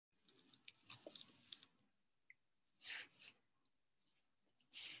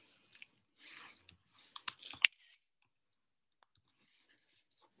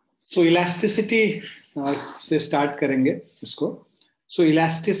सो elasticity से start करेंगे इसको. सो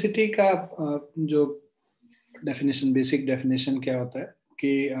इलास्टिसिटी का जो डेफिनेशन, बेसिक डेफिनेशन क्या होता है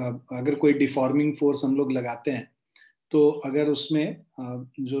कि अगर कोई डिफॉर्मिंग फोर्स हम लोग लगाते हैं तो अगर उसमें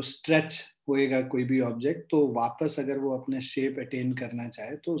जो स्ट्रेच होएगा कोई भी ऑब्जेक्ट, तो वापस अगर वो अपने शेप अटेन करना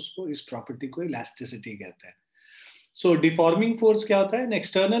चाहे तो उसको, इस प्रॉपर्टी को इलास्टिसिटी कहते हैं. So deforming force क्या होता है? An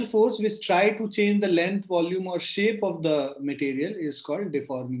external force which try to change the length, volume or shape of the material is called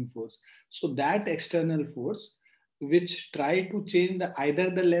deforming force. So that external force which try to change either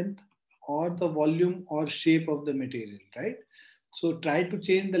the length or the volume or shape of the material, right? So try to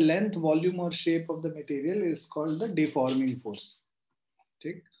change the length, volume or shape of the material is called the deforming force.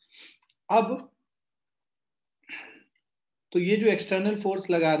 ठीक. अब तो ये जो external force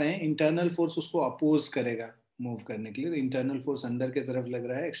लगा रहे हैं, internal force उसको oppose करेगा मूव करने के लिए. इंटरनल फोर्स अंदर की तरफ लग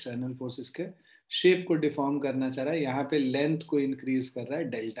रहा है, एक्सटर्नल फोर्स इसके शेप को डिफॉर्म करना चाह रहा है. यहाँ पे लेंथ को इंक्रीज कर रहा है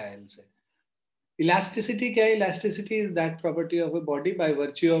डेल्टा एल से. इलास्टिसिटी क्या है? Elasticity is that property of a body by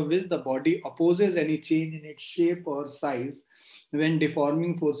virtue of which the body opposes any change in its shape और size when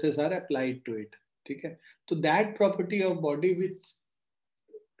deforming forces are applied to it. ठीक है. तो that property of body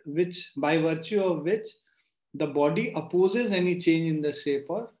which by virtue of which the body opposes any change in the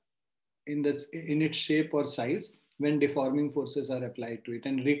shape or in its shape or size when deforming forces are applied to it,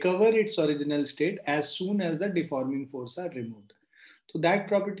 and recover its original state as soon as the deforming force are removed. तो that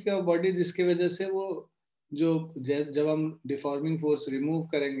property of body जिसके वजह से वो जो जब हम deforming force remove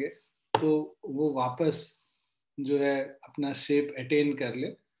करेंगे तो वो वापस जो है अपना shape attain कर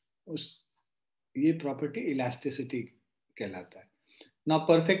ले, उस ये property elasticity कहलाता है. Now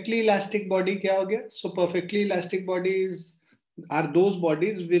perfectly elastic body क्या हो गया? So perfectly elastic bodies are those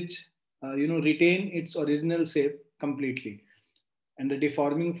bodies which retain its original shape completely, and the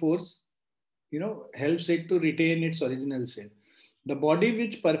deforming force helps it to retain its original shape. The body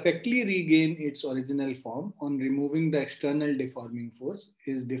which perfectly regain its original form on removing the external deforming force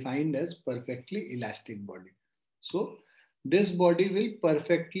is defined as perfectly elastic body. So this body will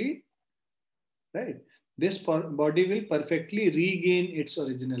perfectly, right? This body will perfectly regain its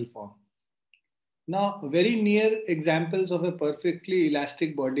original form. Now, very near examples of a perfectly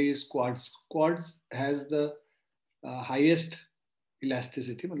elastic body is quartz. Quartz has the highest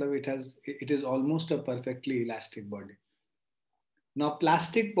elasticity. It is almost a perfectly elastic body. Now,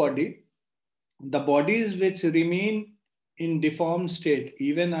 plastic body, the bodies which remain in deformed state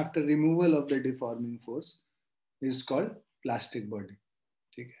even after removal of the deforming force is called plastic body.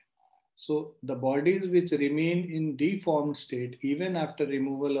 Okay. So the bodies which remain in deformed state even after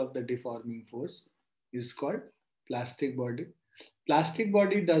removal of the deforming force is called plastic body. Plastic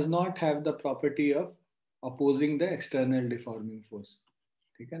body does not have the property of opposing the external deforming force.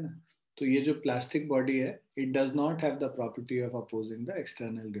 ठीक है ना? तो ये जो plastic body है, it does not have the property of opposing the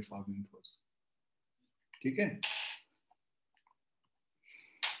external deforming force. ठीक है?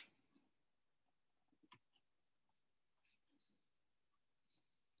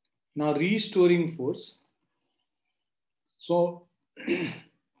 Now restoring force. So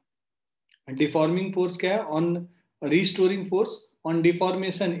deforming force क्या है? On restoring force, on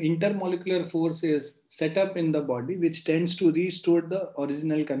deformation, intermolecular force is set up in the body which tends to restore the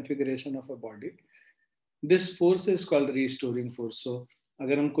original configuration of a body. This force is called restoring force. So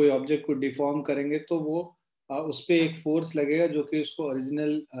अगर हम कोई object को deform करेंगे तो वो उस पर एक फोर्स लगेगा जो कि उसको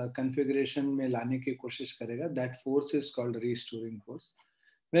ओरिजिनल कन्फिगरेशन में लाने की कोशिश करेगा. That force is called restoring force.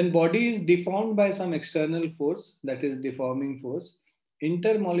 When body is deformed by some external force, that is deforming force,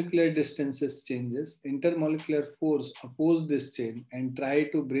 intermolecular distances changes. Intermolecular force oppose this change and try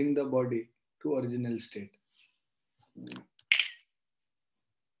to bring the body to original state.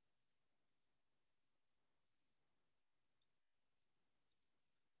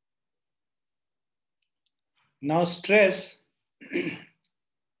 Now stress.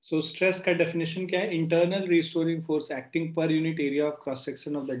 So stress का definition क्या है? Internal restoring force acting per unit area of cross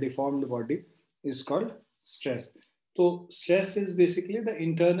section of the deformed body is called stress. So stress is basically the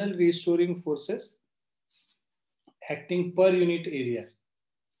internal restoring forces acting per unit area.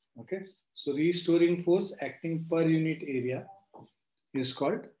 Okay, so restoring force acting per unit area is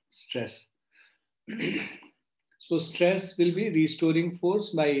called stress. So stress will be restoring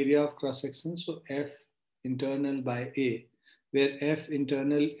force by area of cross section. So F internal by A, where F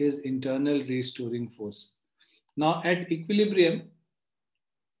internal is internal restoring force. Now at equilibrium,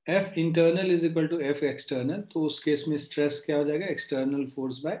 F internal is equal to F external. तो उस case में stress क्या हो जाएगा? External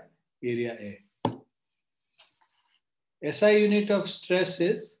force by area A. SI unit of stress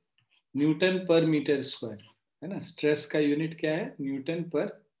is Newton per meter square. है ना? Stress का unit क्या है? Newton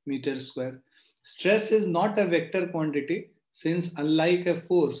per meter square. Stress is not a vector quantity since unlike a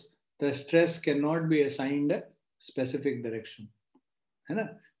force, the stress cannot be assigned a specific direction. है ना?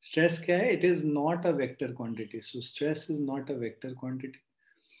 Stress क्या है? It is not a vector quantity. So stress is not a vector quantity.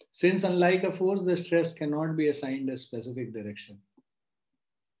 Since unlike a force, the stress cannot be assigned a specific direction.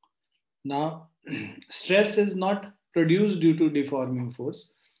 Now, stress is not produced due to deforming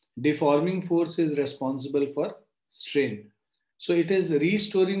force. Deforming force is responsible for strain. So it is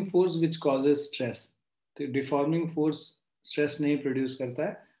restoring force which causes stress. तो deforming force stress नहीं produce करता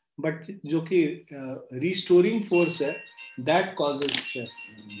है, but जो कि restoring force है, that causes stress.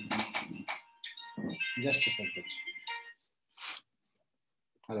 Just a second.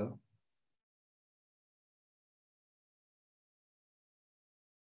 Hello.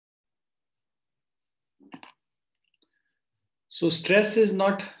 So stress is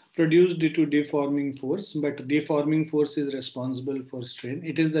not produced due to deforming force, but deforming force is responsible for strain.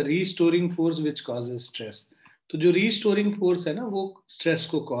 It is the restoring force which causes stress. तो जो restoring force है ना, वो stress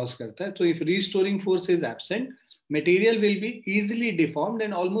को cause करता है. So if restoring force is absent, material will be easily deformed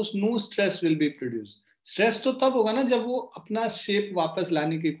and almost no stress will be produced. Stress तो तब होगा ना जब वो अपना shape वापस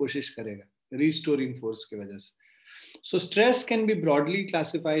लाने की कोशिश करेगा, restoring force की वजह से. So stress can be broadly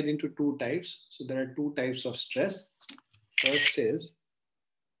classified into two types. So there are two types of stress. First is,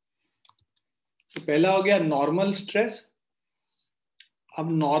 तो पहला हो गया नॉर्मल स्ट्रेस.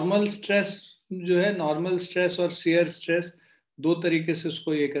 अब नॉर्मल स्ट्रेस जो है, नॉर्मल स्ट्रेस और शियर स्ट्रेस दो तरीके से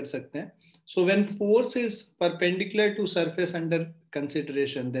उसको ये कर सकते हैं. So when force is perpendicular to surface under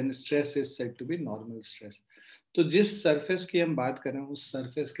consideration, then stress is said to be normal stress. तो जिस सरफेस की हम बात कर रहे हैं, उस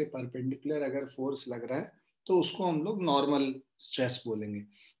सरफेस के परपेंडिकुलर अगर फोर्स लग रहा है तो उसको हम लोग नॉर्मल स्ट्रेस बोलेंगे.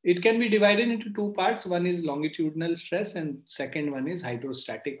 It can be divided into two parts. One is longitudinal stress and second one is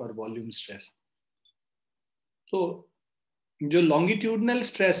hydrostatic or volume stress. तो जो longitudinal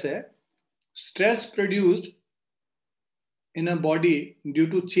stress है, stress produced in a body due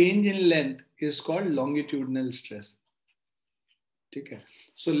to change in length is called longitudinal stress. ठीक है.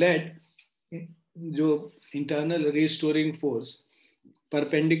 So let जो internal restoring force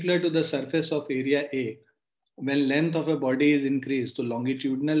perpendicular to the surface of area A, when length of a body is increased, तो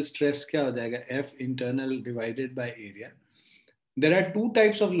longitudinal stress क्या हो जाएगा? F internal divided by area. There are two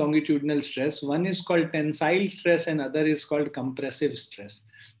types of longitudinal stress. One is called tensile stress and other is called compressive stress.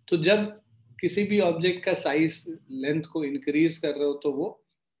 तो जब किसी भी object का size length को इंक्रीज कर रहे हो तो वो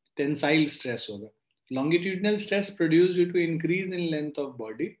टेंसाइल स्ट्रेस होगा. Longitudinal stress produced due to increase in length of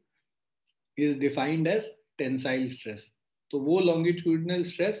body is defined as tensile stress. तो वो longitudinal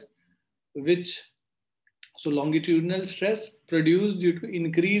stress which So longitudinal stress produced due to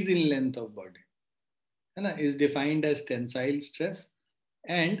increase in length of body, है ना, is defined as tensile stress.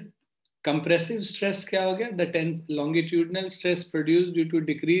 And compressive stress क्या हो गया? The longitudinal stress produced due to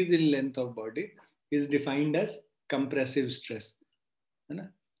decrease in length of body is defined as compressive stress, है ना.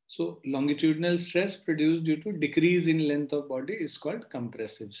 So longitudinal stress produced due to decrease in length of body is called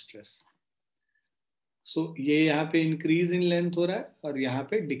compressive stress. So ये यहाँ पे increase in length हो रहा है और यहाँ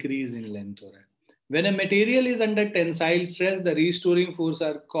पे decrease in length हो रहा है. When a material is under tensile stress, the restoring force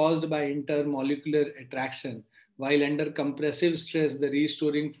are caused by intermolecular attraction, while under compressive stress, the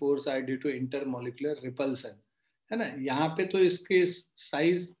restoring force are due to intermolecular repulsion. है ना. यहाँ पे तो इसके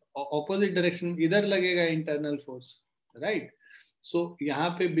साइज ऑपोजिट डायरेक्शन इधर लगेगा इंटरनल फोर्स, राइट. सो यहाँ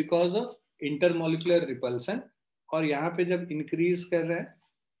पे बिकॉज ऑफ इंटरमोलिकुलर रिपल्सन, और यहाँ पे जब इंक्रीज कर रहे हैं,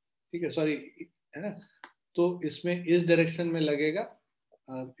 ठीक है, सॉरी, है ना, तो इसमें इस डायरेक्शन में लगेगा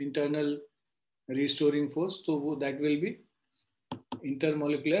इंटरनल restoring force, तो वो that will be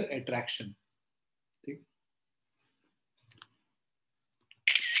intermolecular attraction. ठीक.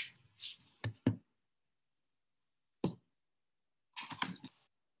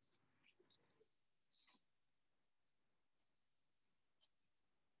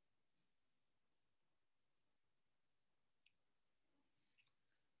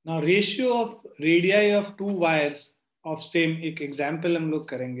 Now ratio of radii of two wires of same, एक example हम लोग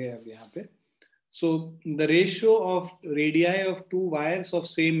करेंगे अब यहाँ पे. So the ratio of radii of two wires of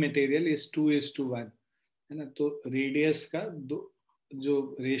same material is 2:1, है ना. तो radius का जो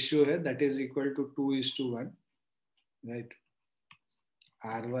ratio है that is equal to 2:1, right.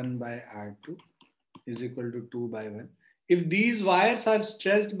 R1 by R2 is equal to 2/1. If these wires are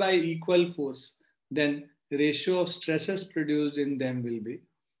stressed by equal force, then the ratio of stresses produced in them will be,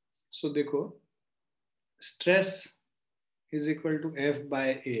 so देखो, stress is equal to F by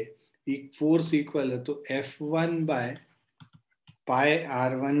A. Force equal है तो F1 by pi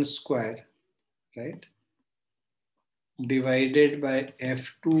R1 square, right, divided by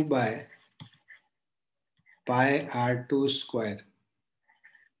F2 by pi R2 square.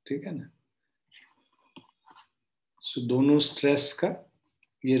 ठीक है ना. सो दोनों stress का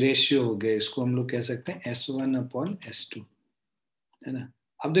ये ratio हो गया, इसको हम लोग कह सकते हैं S1/S2, है ना।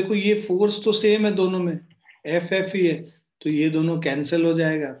 अब देखो ये फोर्स तो सेम है दोनों में, F ही है, तो ये दोनों कैंसिल हो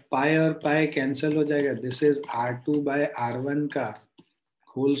जाएगा, पाई और पाई कैंसिल हो जाएगा, दिस इज R2/R1 का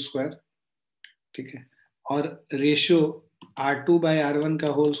होल स्क्वायर, ठीक है। और रेशियो R2/R1 का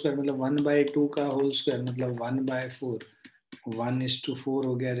होल स्क्वायर मतलब 1/2 का होल स्क्वायर मतलब 1/4, 1:4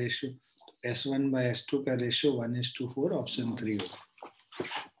 हो गया रेशियो। S1/S2 का रेशियो 1:4, ऑप्शन 3 होगा।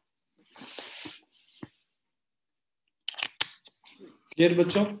 क्लियर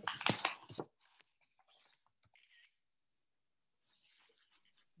बच्चों?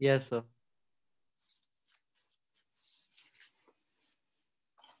 Yes sir.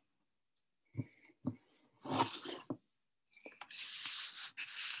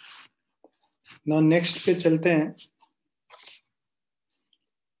 नाउ नेक्स्ट पे चलते हैं,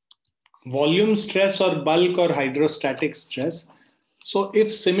 वॉल्यूम स्ट्रेस और बल्क और hydrostatic stress. So if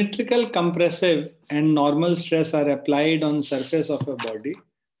symmetrical compressive and normal stress are applied on surface of a body,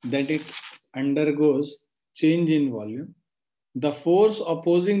 then it undergoes change in volume. The force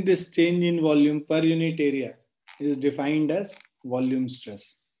opposing this change in volume per unit area is defined as volume stress.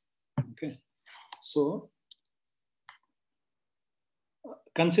 Okay. So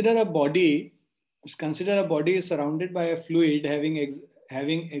consider a body. Consider a body is surrounded by a fluid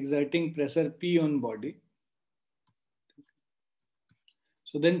having exerting pressure P on body.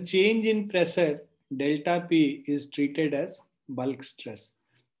 So then change in pressure delta P is treated as bulk stress.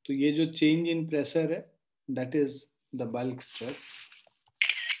 तो ये जो change in pressure है, that is the bulk stress.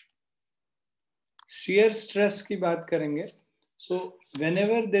 Shear stress की बात करेंगे. So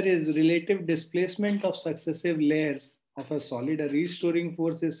whenever there is relative displacement of successive layers of a solid, a restoring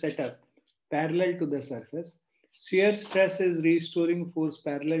force is set up parallel to the surface. Shear stress is restoring force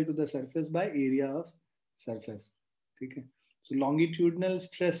parallel to the surface by area of surface. ठीक है. So longitudinal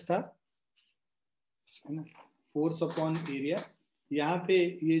stress था, है ना, force upon area. यहाँ पे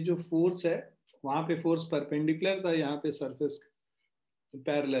ये जो force है, वहां पे फोर्स परपेंडिकुलर था, यहाँ पे सरफेस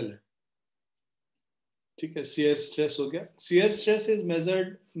पैरेलल है, ठीक है. शियर स्ट्रेस हो गया. Shear stress is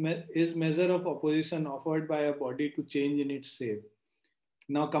measure of opposition offered by a body to change in its shape.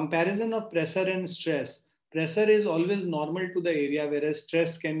 Now comparison of pressure and stress. Pressure is always normal to the area, where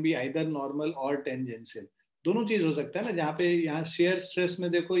stress can be either normal और tangential. दोनों चीज हो सकता है ना. जहाँ पे यहाँ शेयर स्ट्रेस में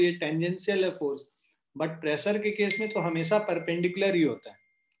देखो ये टेंजेंशियल है फोर्स, बट प्रेशर के केस में तो हमेशा परपेंडिकुलर ही होता है,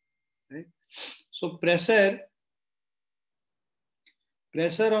 right? So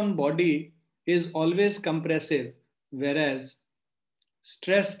pressure on body is always compressive, whereas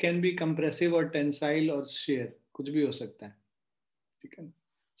stress can be compressive or tensile or shear, कुछ भी हो सकता है, ठीक है.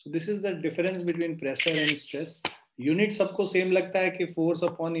 So this is the difference between pressure and stress. Unit सबको सेम लगता है कि फोर्स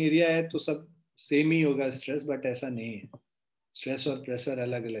अपॉन एरिया है तो सब सेम ही होगा स्ट्रेस, बट ऐसा नहीं है. स्ट्रेस और प्रेशर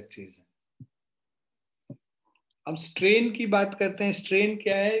अलग अलग चीज है. अब स्ट्रेन की बात करते हैं. स्ट्रेन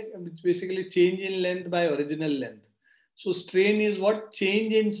क्या है? Basically change in length bye original length. So strain is what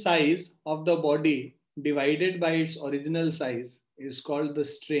change in size of the body divided by its original size is called the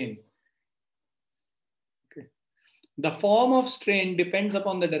strain. Okay. The form of strain depends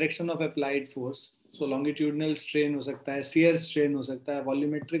upon the direction of applied force. So longitudinal strain हो सकता है, shear strain हो सकता है,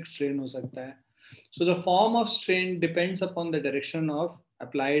 volumetric strain हो सकता है. So the form of strain depends upon the direction of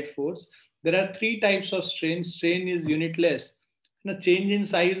applied force. There are three types of strain. Strain is unitless, ना, change in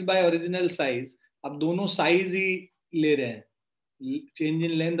size by original size. अब दोनों size ही ले रहे हैं. Change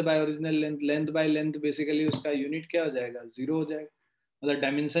in length bye original length, length by length, basically उसका unit क्या हो जाएगा? जीरो हो जाएगा. मतलब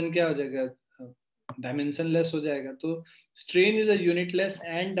डायमेंशन क्या हो जाएगा? डायमेंशन लेस हो जाएगा. तो strain is a unitless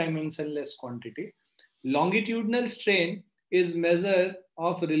and dimensionless quantity. Longitudinal strain is measure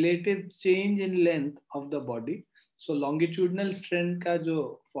of relative change in length of the body. So longitudinal strain का जो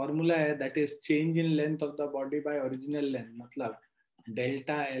formula है, that is change in length of the body by original length, मतलब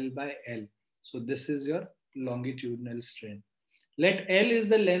delta L by L. So this is your longitudinal strain. Let L is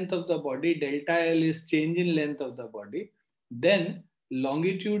the length of the body, delta L is change in length of the body. Then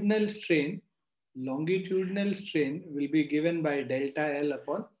longitudinal strain will be given by delta L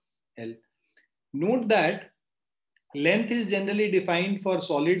upon L. Note that length is generally defined for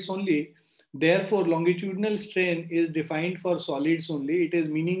solids only. Therefore, longitudinal strain is defined for solids only. It is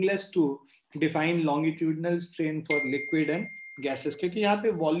meaningless to define longitudinal strain for liquid and gases, क्योंकि यहाँ पे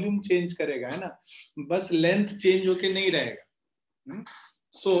volume change करेगा, है ना, बस length change होके नहीं रहेगा.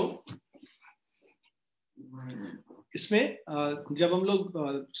 सो इसमें जब हम लोग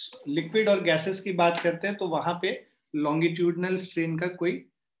लिक्विड और गैसेस की बात करते हैं तो वहां पे लॉन्गिट्यूडनल स्ट्रेन का कोई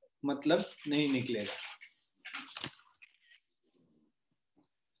मतलब नहीं निकलेगा.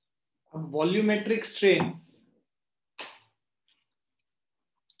 अब volumetric strain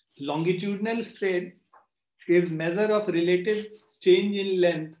longitudinal strain is measure of relative change in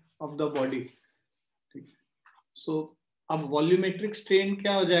length of the body. So अब वॉल्यूमेट्रिक स्ट्रेन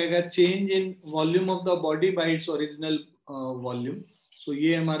क्या हो जाएगा, change in volume of the body by its original volume. सो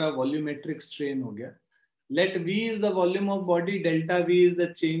ये हमारा वॉल्यूमेट्रिक स्ट्रेन हो गया. Late v is the volume of body, delta v is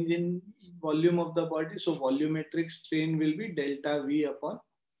the change in volume of the body. So volumetric strain will be delta v upon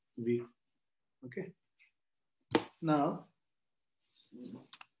v. Okay, now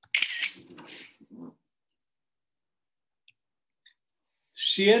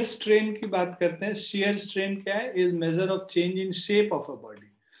shear strain की बात करते हैं. Shear strain क्या है, is measure of change in shape of a body.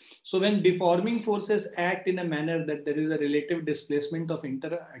 So when deforming forces act in a manner that there is a relative displacement of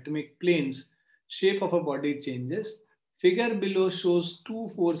interatomic planes, shape of a body changes. Figure below shows two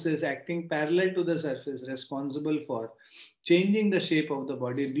forces acting parallel to the surface responsible for changing the shape of the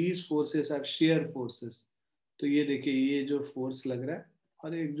body. These forces are shear forces. तो ये देखिए, ये जो force लग रहा है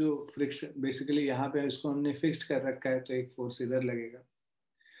और एक जो फ्रिक्शन, बेसिकली यहाँ पे इसको हमने फिक्स्ड कर रखा है, तो एक फोर्स इधर लगेगा.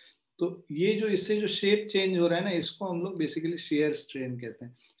 तो ये जो इससे जो शेप चेंज हो रहा है ना, इसको हम लोग बेसिकली शेयर स्ट्रेन कहते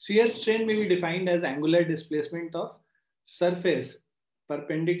हैं. शेयर स्ट्रेन में be defined as angular displacement of surface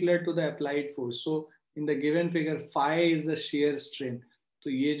perpendicular to the applied force. So in the given figure phi is the shear strain. तो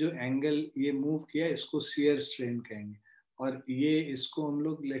ये जो एंगल ये मूव किया, इसको शेयर स्ट्रेन कहेंगे. और ये इसको हम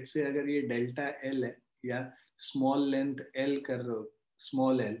लोग लेट से, अगर ये डेल्टा एल है या स्मॉल लेंथ एल कर रहे हो,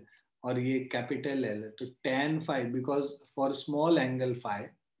 स्मॉल एल, और ये कैपिटल एल है, तो tan phi, because for small angle phi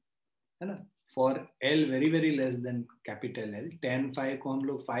है ना, for L very very less than capital L, tan phi को हम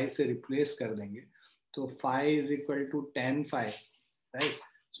लोग फाई से रिप्लेस कर देंगे. तो phi is equal to tan phi, right.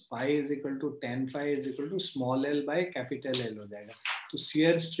 Phi is equal to tan phi is equal to small L by capital L हो जाएगा. तो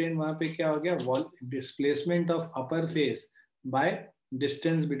शेयर स्ट्रेन वहां पे क्या हो गया, wall displacement of upper face by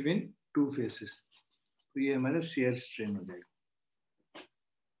distance between two faces. तो ये हमारा शेयर स्ट्रेन हो जाएगा.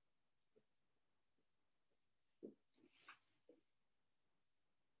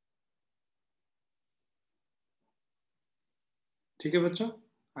 ठीक है बच्चों,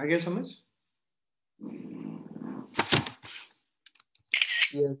 आगे समझ.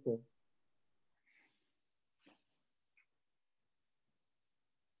 Yes, sir.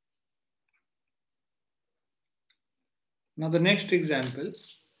 Now the next example.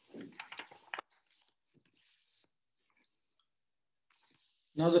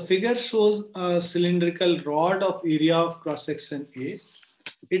 Now the figure shows a cylindrical rod of area of cross section A.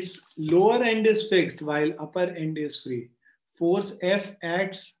 Its lower end is fixed while upper end is free. Force F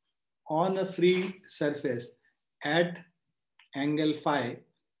acts on a free surface at angle phi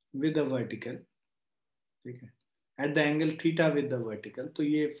with the vertical. ठीक है, at the angle theta with the vertical. तो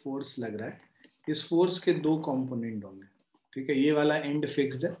ये force लग रहा है. इस force के दो कंपोनेंट होंगे. ठीक है, ये वाला एंड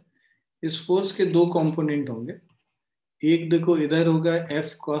फिक्स्ड है. इस फोर्स के दो कंपोनेंट होंगे. एक देखो इधर होगा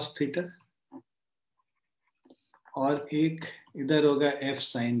F cos थीटा, और एक इधर होगा F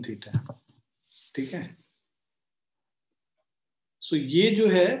sin थीटा. ठीक है. सो ये जो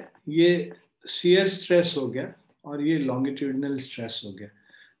है, ये shear स्ट्रेस हो गया और ये longitudinal स्ट्रेस हो गया.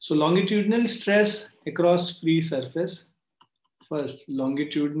 सो longitudinal stress across free surface, first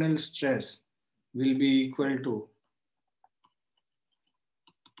longitudinal stress will be equal to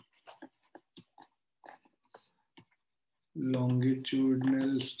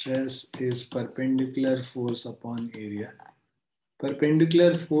longitudinal stress is perpendicular force upon area.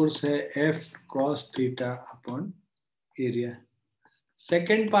 Perpendicular force है F cos theta upon area.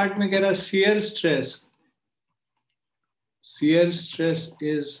 Second part में कह रहा shear stress. Shear stress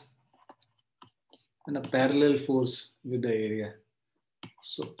is a parallel force with the area.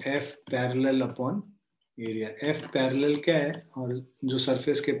 So F parallel upon area. F parallel क्या है, और जो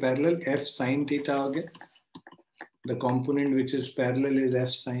surface के parallel F sin theta हो गया. The component which is parallel is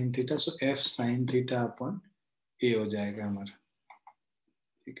F sin theta. So F sin theta upon A हो जाएगा हमारा.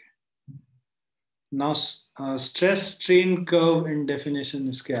 ठीक है. Now stress strain curve and definition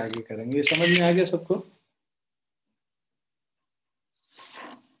इसके आगे करेंगे. ये समझ में आ गया सबको.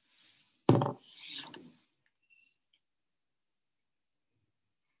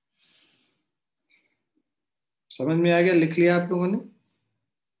 समझ में आ गया, लिख लिया आप लोगों ने.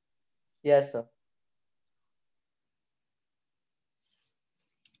 Yes, sir.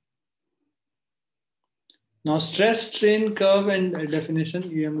 Now stress strain curve and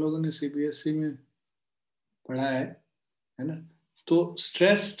definition, ये हम लोगों ने सीबीएसई में पढ़ा है ना. तो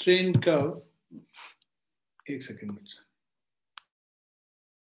स्ट्रेस स्ट्रेन कर्व, एक सेकेंड बच्चा.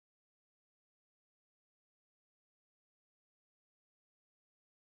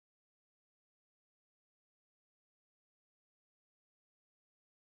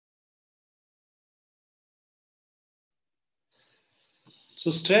 So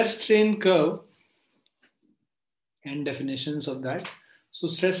stress strain curve and definitions of that. So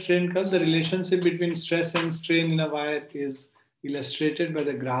stress strain curve, the relationship between stress and strain in a wire is illustrated by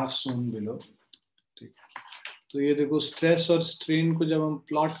the graph shown below. ठीक है, तो ये देखो stress और strain को जब हम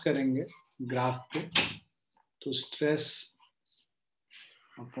प्लॉट करेंगे ग्राफ पे, तो स्ट्रेस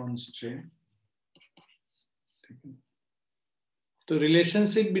अपॉन स्ट्रेन, ठीक है. The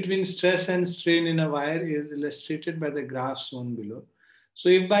relationship between stress and strain in a wire is illustrated by the graph shown below. So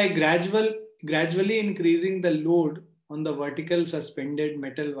if by gradually increasing the load on the vertical suspended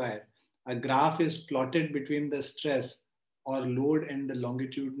metal wire, a graph is plotted between the stress or load and the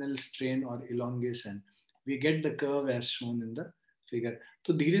longitudinal strain or elongation, we get the curve as shown in the figure.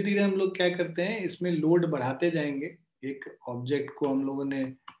 तो धीरे धीरे हम लोग क्या करते हैं, इसमें load बढ़ाते जाएंगे. एक ऑब्जेक्ट को हम लोगों ने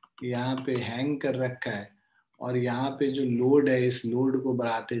यहाँ पे हैंग कर रखा है और यहाँ पे जो लोड है इस लोड को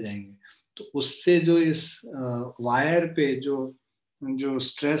बढ़ाते जाएंगे, तो उससे जो इस वायर पे जो जो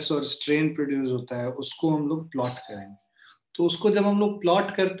स्ट्रेस और स्ट्रेन प्रोड्यूस होता है उसको हम लोग प्लॉट करेंगे. तो उसको जब हम लोग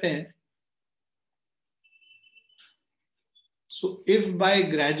प्लॉट करते हैं, so if by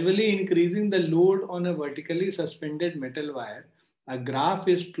gradually increasing the load on a vertically suspended metal wire, a graph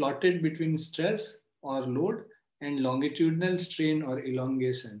is plotted between stress or load and longitudinal strain or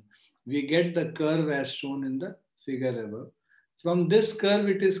elongation, we get the curve as shown in the figure above. From this curve,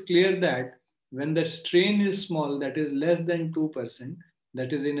 it is clear that when the strain is small, that is less than 2%,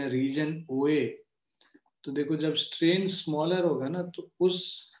 that is in a region OA, तो देखो जब strain smaller होगा ना, तो उस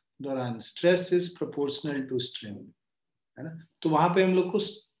दौरान stress is proportional to strain, है ना. तो वहां पे हम लोग को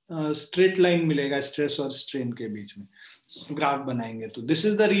स्ट्रेट लाइन मिलेगा स्ट्रेस और स्ट्रेन के बीच में, ग्राफ बनाएंगे. तो this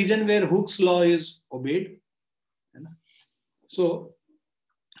is the region where Hooke's law is obeyed, है ना. सो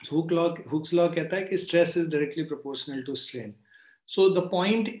हुक्स लॉ कहता है कि stress is directly proportional to strain. So the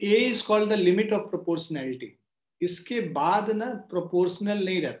point A is called the limit of proportionality. इसके बाद ना प्रोपोर्शनल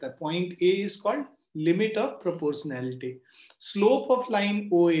नहीं रहता. Point A is called limit of proportionality. Slope of line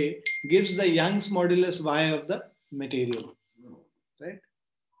OA gives the Young's modulus Y of the material, right?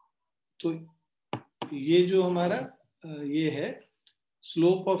 तो ये जो हमारा ये है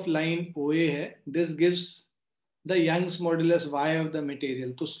slope of line OA है, this gives the Young's modulus Y of the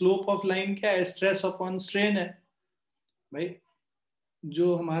material. तो slope of line क्या है? Stress upon strain है भाई.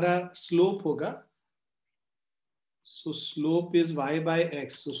 जो हमारा slope होगा, so slope is Y by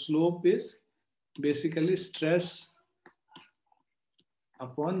X. So slope is basically stress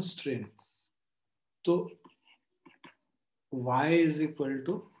upon strain. तो y is equal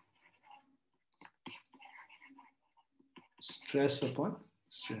to stress upon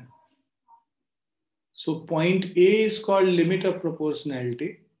strain. So point A is called limit of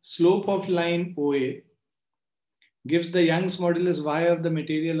proportionality. Slope of line OA gives the Young's modulus Y of the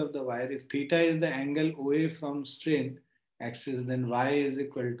material of the wire. If theta is the angle OA from strain axis, then y is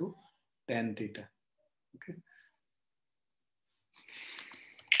equal to tan theta. Okay.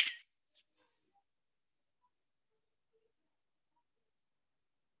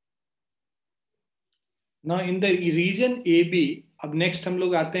 Now in the region AB, अब next हम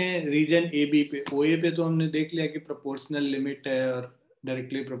लोग आते हैं reason AB पे. OA पे तो हमने देख लिया कि प्रोपोर्शनल लिमिट है और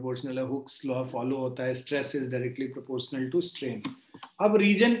डायरेक्टली प्रोपोर्शनल है, हुक्स लॉ फॉलो होता है, stress is directly proportional to strain. अब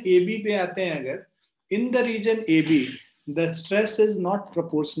रीजन AB पे आते हैं. अगर in the reason AB the stress is not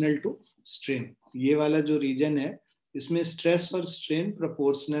proportional to strain. ये वाला जो रीजन है इसमें स्ट्रेस और स्ट्रेन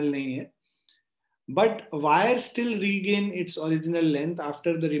प्रोपोर्शनल नहीं है. But wire still regain its original length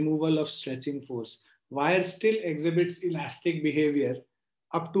after the removal of stretching force. Wire still exhibits elastic behavior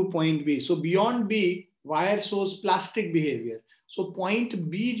up to point B. So beyond B, wire shows plastic behavior. So point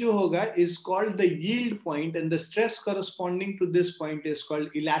B जो होगा is called the yield point, and the stress corresponding to this point is called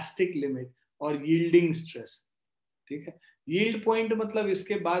elastic limit or yielding stress. ठीक है. Yield point मतलब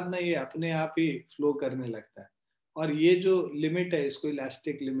इसके बाद ना ये अपने आप ही फ्लो करने लगता है, और ये जो लिमिट है इसको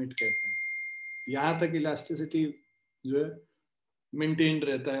इलास्टिक लिमिट कहते हैं. यहां तक इलास्टिसिटी जो है मेंटेन्ड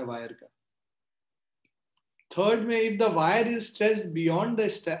रहता है वायर का. थर्ड में, if the wire is stretched beyond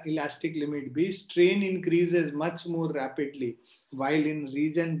the elastic limit B, strain increases much more rapidly, while in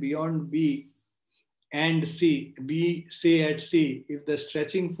region beyond B and C, B say at C, if the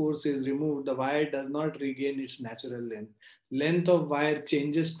stretching force is removed, the wire does not regain its natural length. Length of wire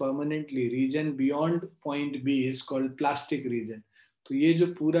changes permanently. Region beyond point B is called plastic region. तो ये जो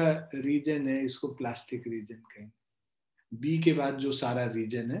पूरा reason है इसको plastic reason कहेंगे. B के बाद जो सारा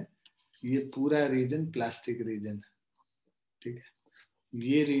रीजन है ये पूरा रीजन प्लास्टिक रीजन है. ठीक है.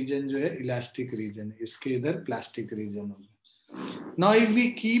 ये रीजन जो है इलास्टिक रीजन है, इसके इधर प्लास्टिक रीजन होगा. Now if we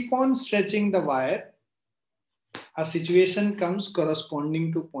keep on stretching the wire, a situation comes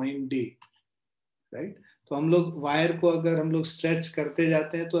corresponding to point D, right? तो हम लोग वायर को अगर हम लोग स्ट्रेच करते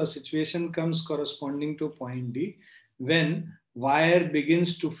जाते हैं तो a situation comes corresponding two point D when wire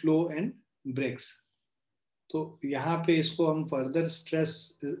begins to flow and breaks. तो यहाँ पे इसको हम फर्दर स्ट्रेस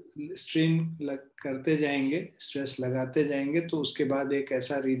स्ट्रेन करते जाएंगे, स्ट्रेस लगाते जाएंगे, तो उसके बाद एक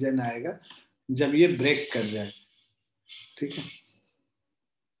ऐसा रीजन आएगा जब ये ब्रेक कर जाए। ठीक है।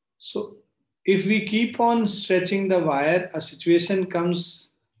 So if we keep on stretching the wire a situation comes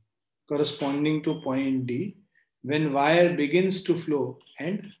corresponding to point D when wire begins to flow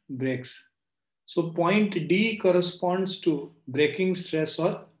and breaks. So point D corresponds to breaking stress or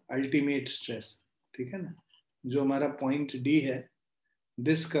ultimate stress. ठीक है ना, जो हमारा point D है,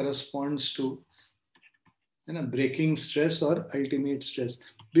 this corresponds to है ना breaking stress or ultimate stress.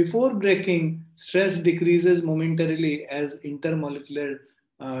 Before breaking, stress decreases momentarily as intermolecular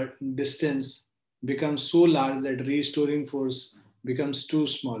distance becomes so large that restoring force becomes too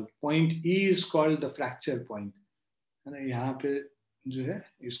small. Point E is called the fracture point. है ना, यहाँ पे जो है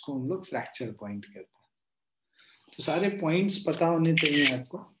इसको हम लोग फ्रैक्चर पॉइंट कहते हैं। तो सारे पॉइंट्स पता होने चाहिए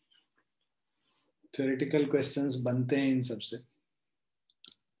आपको, थ्योरेटिकल क्वेश्चंस बनते हैं इन सबसे।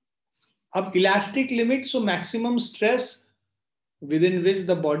 अब elastic limit, so maximum stress within which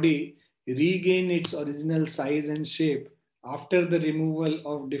the body regain its original size and shape after the removal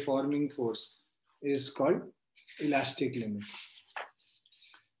of deforming force is called elastic limit.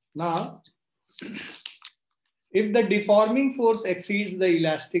 Now, if the deforming force exceeds the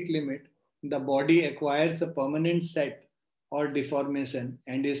elastic limit, the body acquires a permanent set or deformation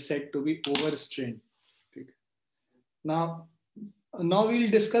and is said to be overstrained. Now, now we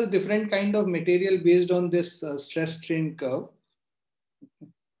will discuss different kind of material based on this stress strain curve.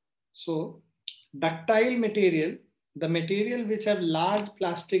 So, ductile material, the material which have large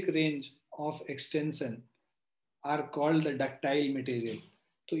plastic range of extension are called the ductile material.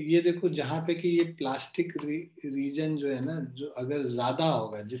 तो ये देखो जहाँ पे कि ये plastic reason जो है ना, जो अगर ज्यादा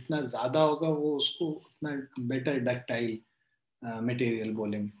होगा, जितना ज्यादा होगा वो उसको उतना बेटर डक्टाइल मटेरियल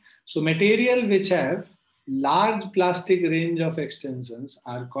बोलेंगे. So material which have large plastic range of extensions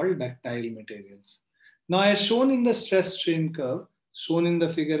are called ductile materials. Now as shown in the stress strain curve, shown in the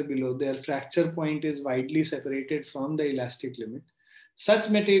figure below, their fracture point is widely separated from the elastic limit. Such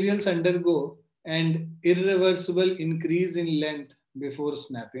materials undergo an irreversible increase in length before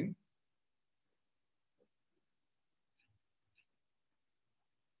snapping.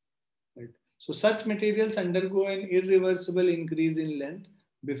 Right. So such materials undergo an irreversible increase in length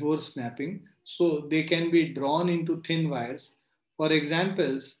before snapping. So they can be drawn into thin wires. For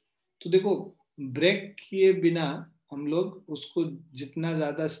examples, तो देखो break किए बिना हम लोग उसको जितना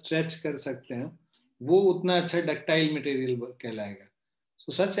ज्यादा stretch कर सकते हैं वो उतना अच्छा डक्टाइल मटेरियल कहलाएगा.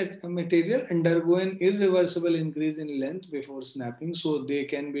 So such a material undergo an irreversible increase in length before snapping, so they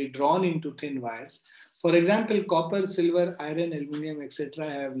can be drawn into thin wires. For example, copper, silver, iron, aluminum, etc.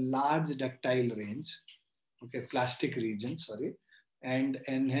 have large ductile range, okay, plastic region, sorry, and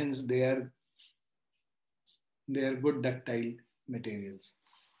hence they are good ductile materials.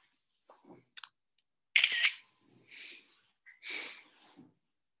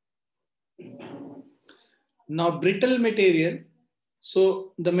 Now, brittle material.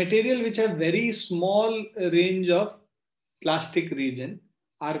 So the material which have very small range of plastic region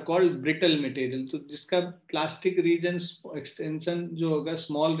are called brittle material. तो जिसका plastic region extension जो होगा,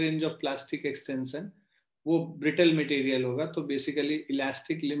 small range of plastic extension, वो brittle material होगा. तो basically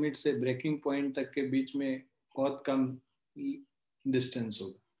elastic limit से breaking point तक के बीच में बहुत कम distance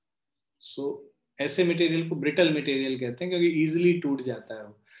होगा. So ऐसे material को brittle material कहते हैं क्योंकि easily टूट जाता है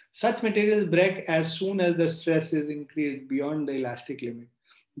वो. Such materials break as soon as the stress is increased beyond the elastic limit.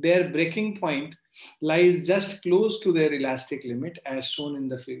 Their breaking point lies just close to their elastic limit as shown in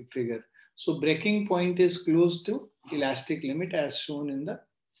the figure. So breaking point is close to elastic limit as shown in the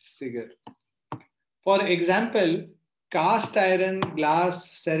figure. For example, cast iron,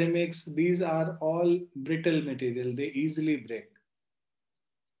 glass, ceramics, these are all brittle material. They easily break.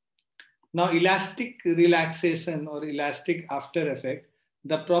 Now, elastic relaxation or elastic after effect,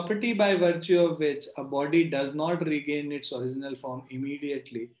 the property by virtue of which a body does not regain its original form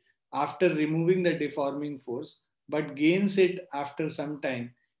immediately after removing the deforming force, but gains it after some time,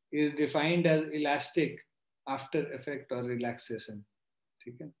 is defined as elastic after effect or relaxation.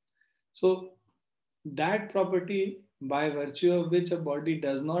 Okay? So, that property by virtue of which a body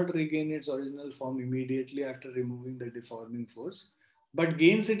does not regain its original form immediately after removing the deforming force, but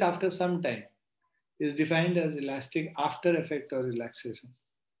gains it after some time, is defined as elastic after effect or relaxation.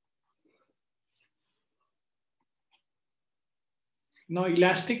 Now,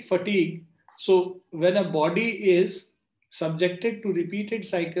 elastic fatigue. So, when a body is subjected to repeated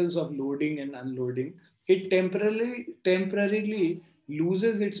cycles of loading and unloading, it temporarily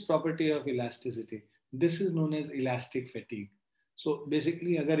loses its property of elasticity. This is known as elastic fatigue. So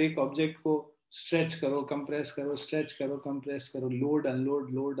basically अगर एक object को stretch करो, compress करो, stretch करो, compress करो, load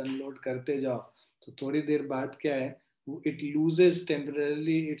unload करते जाओ, तो थोड़ी देर बाद क्या है, it loses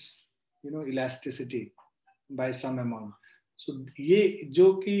temporarily its elasticity by some amount. So ये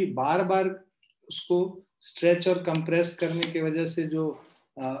जो कि बार बार उसको स्ट्रेच और कंप्रेस करने की वजह से जो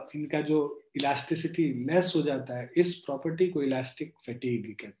इनका जो इलास्टिसिटी लेस हो जाता है, इस प्रॉपर्टी को इलास्टिक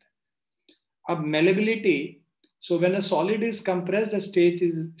फैटीग कहते हैं. अब malleability, so when a solid is compressed, a stage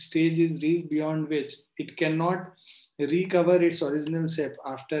is reached beyond which it cannot recover its original shape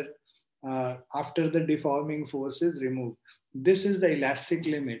after the deforming force is removed. This is the elastic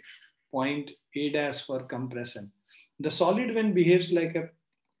limit, point A dash for compression. The solid then behaves like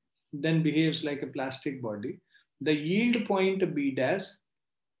a plastic body. The yield point B dash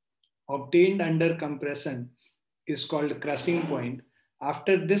obtained under compression is called crushing point.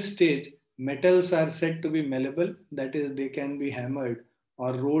 After this stage, metals are said to be malleable, that is, they can be hammered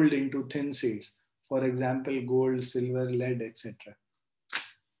or rolled into thin sheets. For example, gold, silver, lead, etc.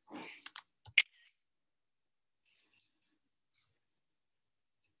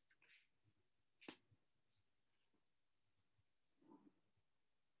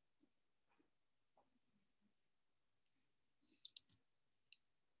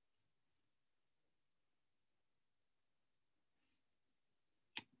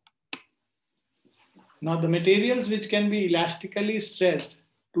 Now, the materials which can be elastically stressed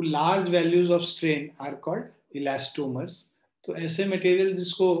to large values of strain are called elastomers. तो ऐसे material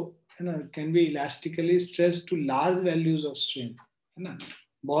जिसको है ना can be elastically stretch to large values of strain, है ना,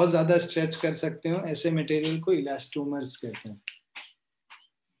 बहुत ज्यादा stretch कर सकते हो, ऐसे मटेरियल को इलास्टोमर्स कहते हैं.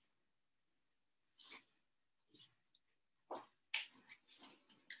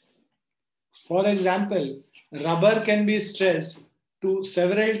 For example, rubber can be stretched to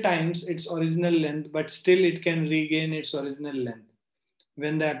several times its original length, but still it can regain its original length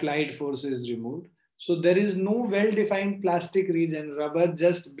when the applied force is removed. So there is no well-defined plastic region. Rubber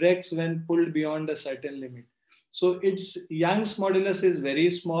just breaks when pulled beyond a certain limit. So its Young's modulus is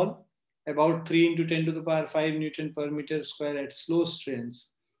very small, about 3 into 10 to the power 5 Newton per meter square at slow strains.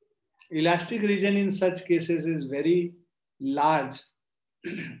 Elastic region in such cases is very large,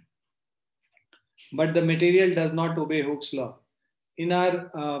 but the material does not obey Hooke's law. In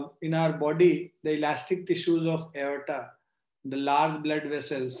our body, the elastic tissues of aorta, the large blood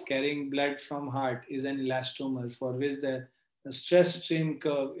vessels carrying blood from heart, is an elastomer for which the stress strain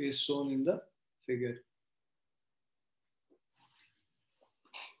curve is shown in the figure.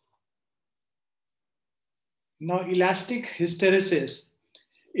 Now, elastic hysteresis.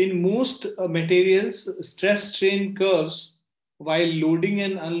 In most materials, stress strain curves while loading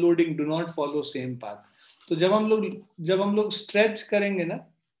and unloading do not follow same path. तो जब हम लोग stretch करेंगे ना,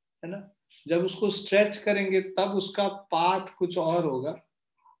 है ना, जब उसको स्ट्रेच करेंगे तब उसका पाथ कुछ और होगा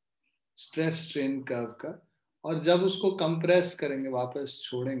स्ट्रेस स्ट्रेन कर्व का, और जब उसको कंप्रेस करेंगे, वापस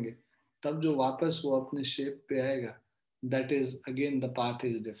छोड़ेंगे, तब जो वापस वो अपने शेप पे आएगा, that is again the path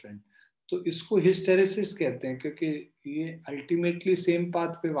is different. तो इसको हिस्टेरेसिस कहते हैं, क्योंकि ये अल्टीमेटली सेम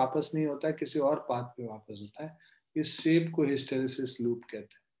पाथ पे वापस नहीं होता है, किसी और पाथ पे वापस होता है. इस शेप को हिस्टेरेसिस लूप कहते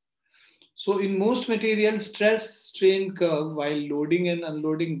हैं. So in most materials, stress strain curve while loading and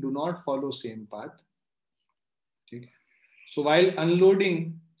unloading do not follow same path. Okay. So while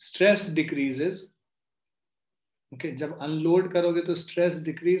unloading, stress decreases. Okay, जब unload करोगे तो stress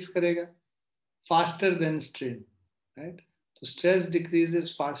decrease करेगा faster than strain, right? So stress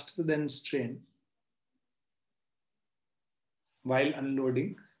decreases faster than strain while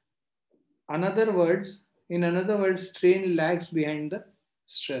unloading. In another words, strain lags behind the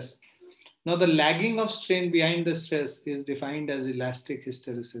stress. Now, the lagging of strain behind the stress is defined as elastic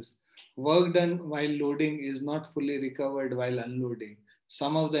hysteresis. Work done while loading is not fully recovered while unloading.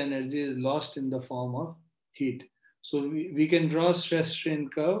 Some of the energy is lost in the form of heat. So we can draw stress strain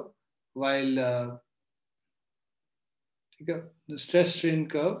curve while the stress strain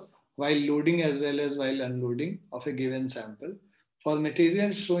curve while loading as well as while unloading of a given sample. For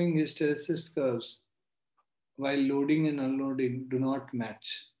materials showing hysteresis curves while loading and unloading do not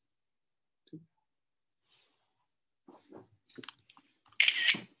match.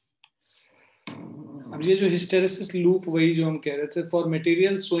 अब ये जो hysteresis loop, वही जो हम कह रहे थे, for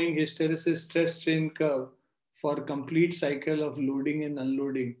material showing hysteresis stress strain curve for complete cycle of loading and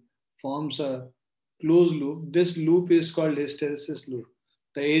unloading forms a closed loop. This loop is called hysteresis loop.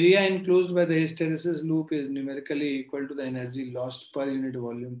 The area enclosed by the hysteresis loop is numerically equal to the energy lost per unit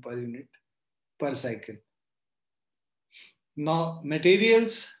volume per unit per cycle. Now,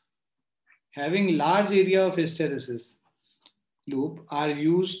 materials having large area of hysteresis loop are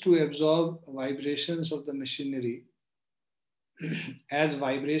used to absorb vibrations of the machinery as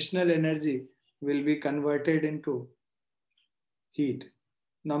vibrational energy will be converted into heat.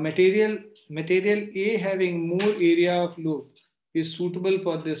 Now material A having more area of loop is suitable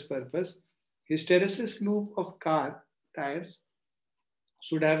for this purpose. Hysteresis loop of car tires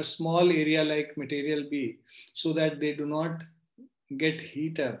should have a small area like material B so that they do not get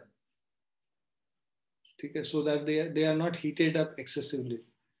heat up. Okay, so that they are not heated up excessively.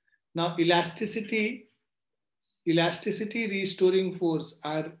 Now elasticity restoring force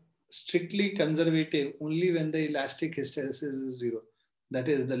are strictly conservative only when the elastic hysteresis is zero. That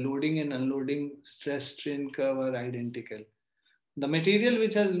is, the loading and unloading stress strain curve are identical. The material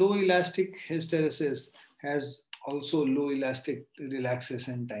which has low elastic hysteresis has also low elastic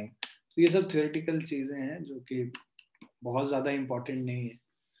relaxation time. तो ये सब theoretical चीजें हैं जो कि बहुत ज़्यादा important नहीं है.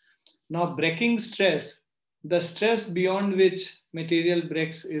 Now breaking stress, the stress beyond which material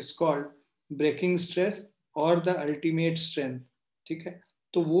breaks is called breaking stress और the ultimate strength. ठीक है,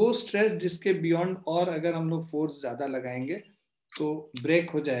 तो वो स्ट्रेस जिसके बियॉन्ड और अगर हम लोग फोर्स ज्यादा लगाएंगे तो ब्रेक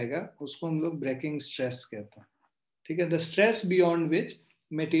हो जाएगा, उसको हम लोग ब्रेकिंग स्ट्रेस कहते हैं. ठीक है, the stress beyond which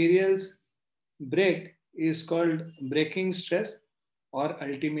materials break is called breaking stress और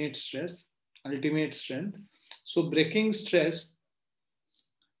ultimate stress, ultimate strength. So breaking stress,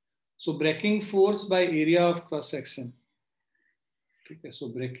 so breaking force by area of cross section. Okay, so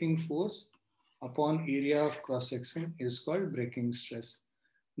breaking force upon area of cross section is called breaking stress.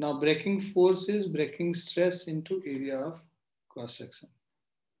 Now breaking force is breaking stress into area of cross section.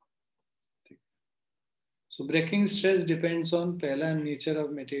 So breaking stress depends on pehla nature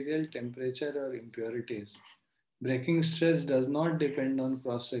of material, temperature or impurities. Breaking stress does not depend on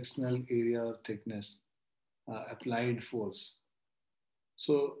cross sectional area or thickness, applied force.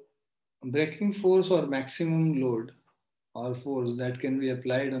 So breaking force or maximum load or force that can be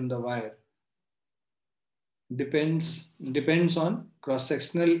applied on the wire depends on cross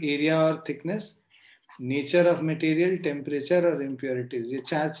sectional area or thickness, nature of material, temperature और impurities. ये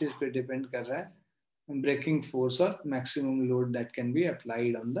चार चीज पे depend कर रहा है breaking force और maximum load that can be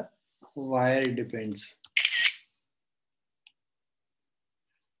applied on the wire depends.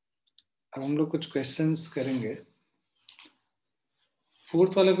 अब हम लोग कुछ क्वेश्चंस करेंगे.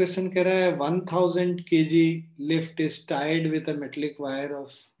 फोर्थ वाला क्वेश्चन कह रहा है 1000 kg lift is tied with a metallic wire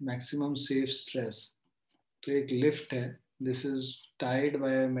of maximum safe stress. तो एक लिफ्ट है, this is tied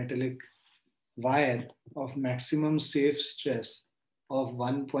bye a metallic wire of maximum safe stress of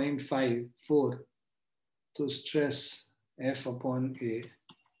 1.54. तो stress F upon A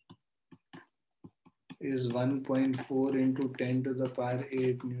is 1.4 into 10 to the power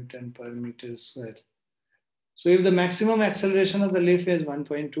 8 Newton per meter square. So if the maximum acceleration of the lift is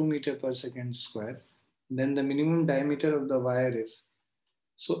 1.2 meter per second square, then the minimum diameter of the wire is.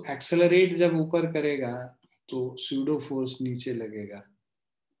 So accelerate जब ऊपर करेगा तो pseudo force नीचे लगेगा.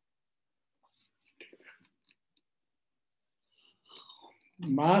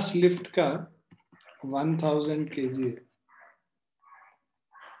 मास lift का 1000 kg है.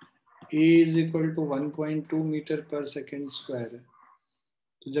 A is equal to 1.2 metre पर second square है.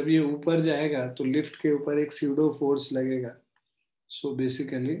 तो जब ये ऊपर जाएगा तो लिफ्ट के ऊपर एक pseudo force लगेगा. So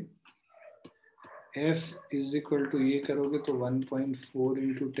basically F is equal to ये करोगे तो 1.4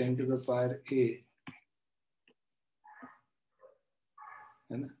 into 10 to the power A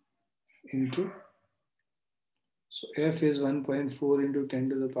है ना, into, so F is 1.4 into 10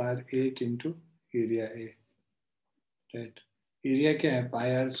 to the power 8 into area A, right? Area क्या है,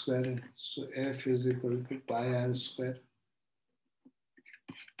 पाई आर स्क्वायर है. सो F is equal to pi are square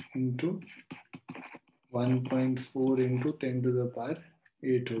into 1.4 into 10 to the power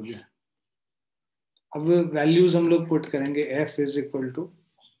 8 हो गया. अब values हम लोग पुट करेंगे. F is equal to,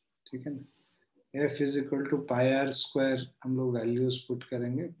 ठीक है ना, F is equal to pi are square हम लोग वैल्यूज पुट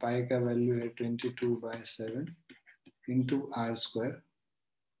करेंगे. पाई का वैल्यू है 22/7 into r square,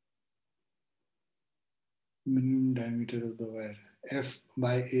 minimum diameter of the wire. F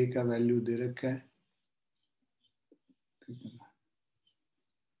by A का वैल्यू दे रखा है.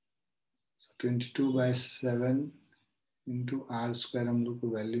 22/7 into r square हम लोग को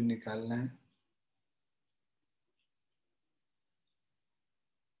वैल्यू निकालना है.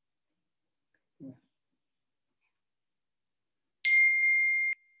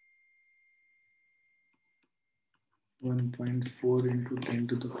 One 1.4 into 10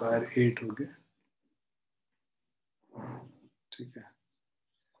 to the power 8 हो गया. ठीक है.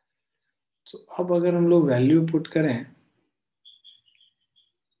 तो अब अगर हम लोग वैल्यू पुट करें,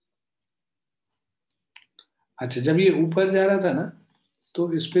 अच्छा जब ये ऊपर जा रहा था ना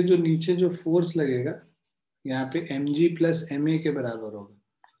तो इस पे जो नीचे जो फोर्स लगेगा यहाँ पे mg प्लस ma के बराबर होगा.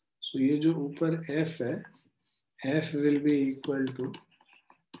 सो ये जो ऊपर F है, F will be equal to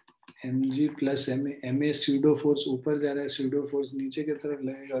mg plus ma pseudo force ऊपर जा रहा है, स्यूडो फोर्स नीचे की तरफ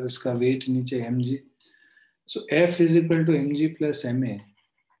लगेगा और इसका वेट नीचे mg. So F is equal to mg plus ma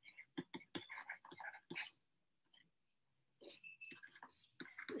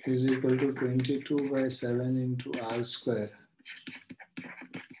is equal to 22/7 into r square,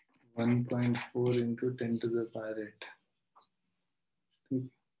 1.4 into 10 to the power 8.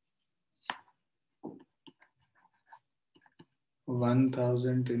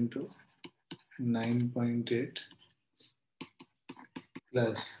 1000 into 9.8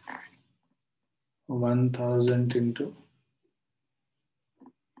 plus 1000 into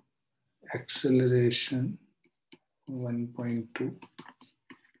acceleration 1.2.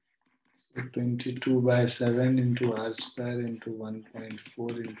 22/7 into r square into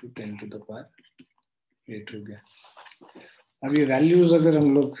 1.4 into 10 to the power 8 हो गया. अब ये values अगर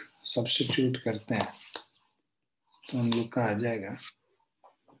हम लोग substitute करते हैं तो हम लोग का आ जाएगा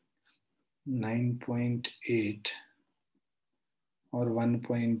 9.8 और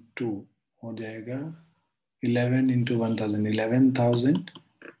 1.2 हो जाएगा 11 into 1000, 11,000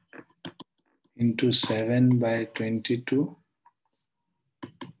 into 7/22,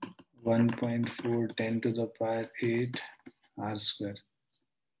 1.4 10 to the power 8 r square.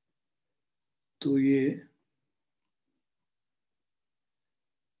 तो ये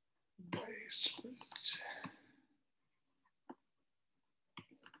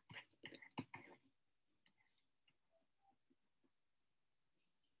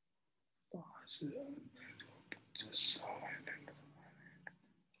 5,000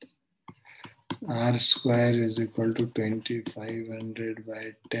 r square is equal to 2500 by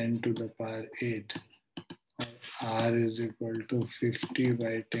 10 to the power 8. R is equal to 50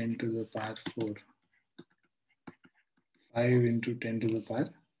 by 10 to the power 4. 5 into 10 to the power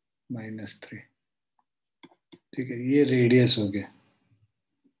 -3. ठीक है, ये रेडियस हो गया.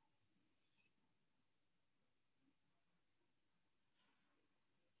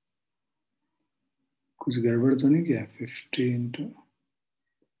 कुछ गड़बड़ तो नहीं किया? 50 इंटू,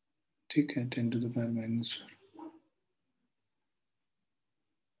 ठीक है, 10 टू द पावर -4.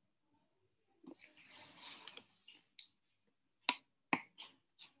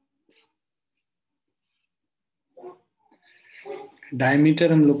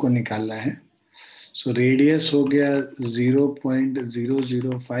 डायमीटर हम लोग को निकालना है. सो रेडियस हो गया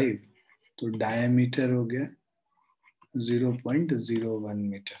 0.005, तो डायमीटर हो गया 0.01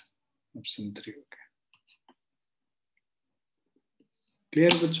 मीटर. ऑप्शन 3 हो गया.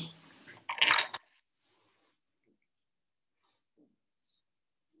 क्लियर बच्चों?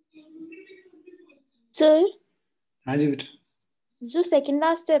 सर, हाँ जी बेटा. जो सेकंड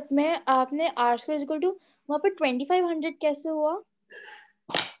लास्ट स्टेप में आपने आर स्क्वायर इक्वल टू वहां पे 2500 कैसे हुआ?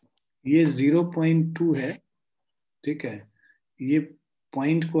 ये 0.2 है, ठीक है. ये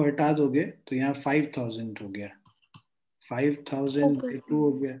पॉइंट को हटा दोगे तो यहाँ 5000 हो गया. 5000 ओके. by 2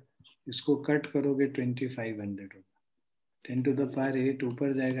 हो गया. इसको कट करोगे 2500 होगा. 10 to the power 8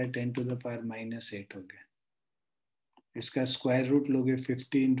 ऊपर जाएगा, 10 to the power -8 हो गया. इसका स्क्वायर रूट लोगे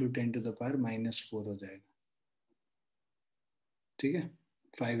 50 into 10 to the power -4 हो जाएगा. ठीक है,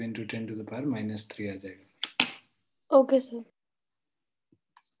 5 into 10 to the power -3 आ जाएगा. Okay sir.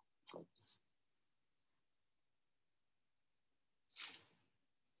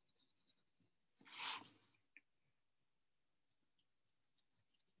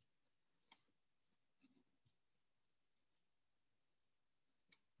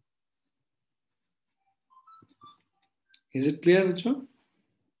 Is it clear बच्चों?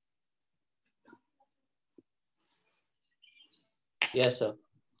 Yes, sir.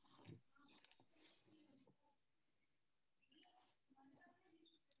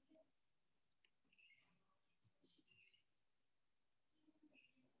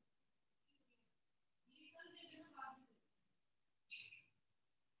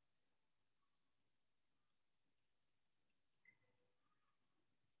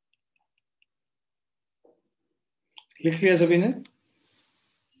 लिख लिया सभी ने?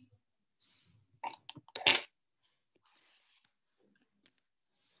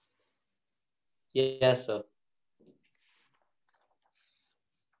 Yes, sir.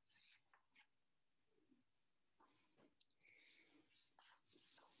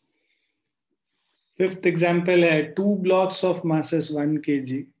 फिफ्थ एग्जाम्पल है, 2 blocks of masses 1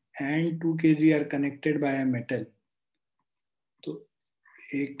 kg and 2 kg are connected by a metal. तो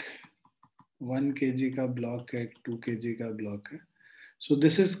एक 1 kg का ब्लॉक है, 2 kg का ब्लॉक है. So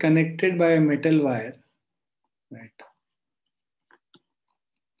this is connected by a metal wire, right?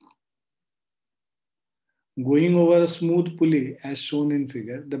 Going over a smooth pulley as shown in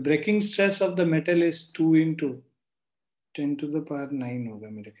figure, the breaking stress of the metal is 2 into 10 to the power 9 होगा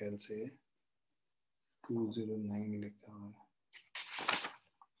मेरे ख्याल से, 209 लिखा हुआ,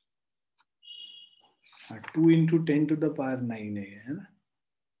 2 into 10 to the power 9 है ना,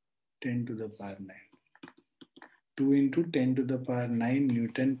 10 to the power 9, 2 into 10 to the power 9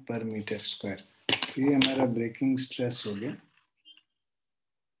 Newton पर metre square. ये हमारा ब्रेकिंग स्ट्रेस हो गया.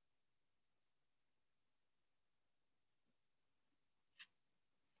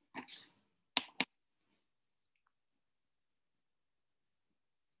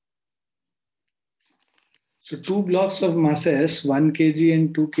 So two blocks of mass S, 1 kg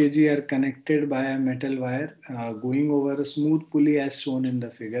and 2 kg are connected by a metal wire going over a smooth pulley as shown in the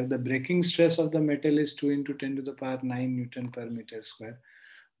figure. The breaking stress of the metal is 2 into 10 to the power 9 Newton per meter square.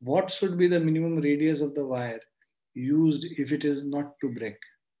 What should be the minimum radius of the wire used if it is not to break?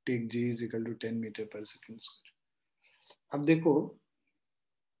 Take G is equal to 10 meter per second square. अब देखो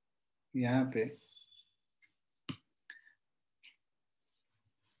यहाँ पे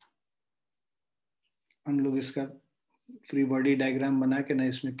हम लोग इसका free body diagram बना के ना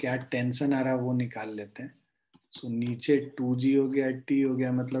इसमें क्या टेंशन आ रहा है वो निकाल लेते हैं. सो नीचे 2g हो गया, t हो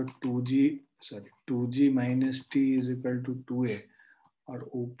गया, मतलब 2g minus T is equal to 2a, और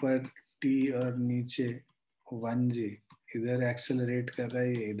ऊपर t और नीचे 1g. इधर एक्सेलरेट कर रहा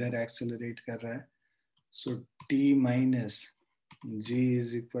है, ये इधर एक्सेलरेट कर रहा है. सो t minus g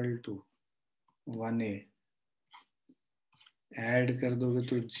is equal to 1a. Add कर दोगे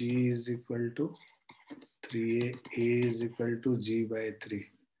तो g is equal to 3a, a is equal to g bye 3.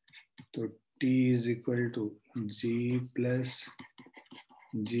 तो t is equal to g plus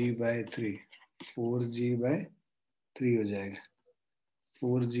g bye 3, 4g bye 3 हो जाएगा.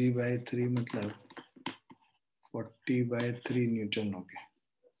 4g बाय 3 मतलब 40 bye 3 Newton हो गया.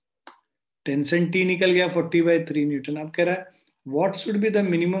 Tension t निकल गया 40 बाय 3 न्यूटन. अब कह रहा है what should be the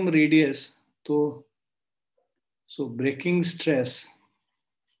minimum radius. तो सो breaking stress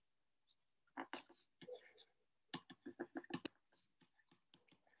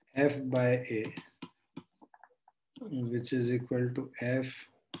F by A, which is equal to F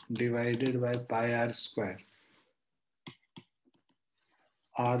divided by pi r square.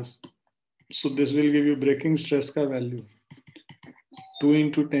 R, so this will give you breaking stress का value 2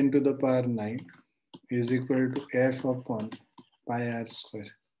 into 10 to the power 9 is equal to F upon pi r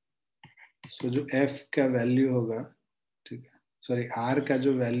square. So जो F का value होगा, ठीक है, sorry R का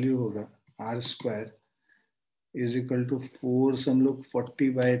जो value होगा r square is equal to 4, हम लोग 40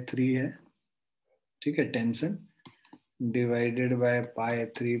 by 3 है, ठीक है, tension divided by pi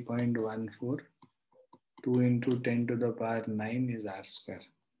 3.14, 2 into 10 to the power 9 is r square.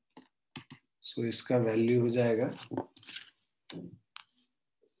 So इसका वैल्यू हो जाएगा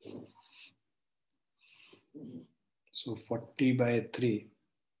so 40 by 3.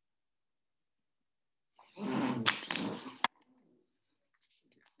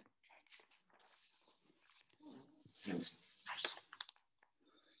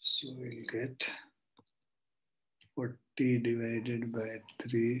 So we'll get 40 divided by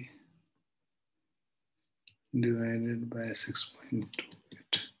 3 divided by 6.2,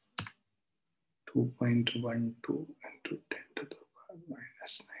 2.12 into 10 to the power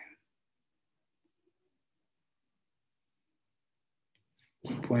minus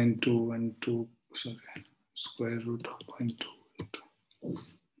 9. 0.212, sorry, square root of 0.2 into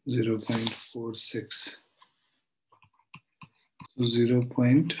 0.46. So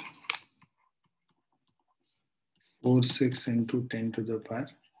 0.46 into 10 to the power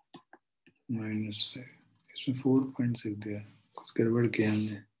minus 5. इसमें 4.6 दिया, कुछ गड़बड़ किया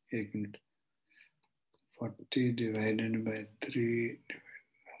हमने. एक minute. 40 divided by 3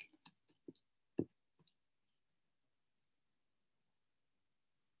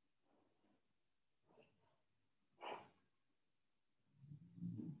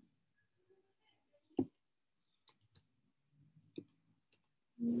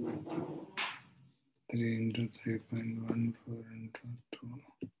 3 into 3.14 into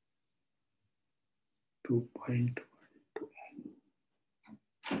 2.12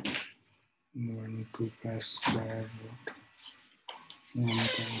 12 का square root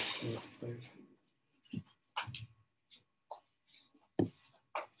 1.45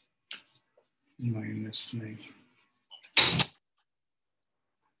 minus 9.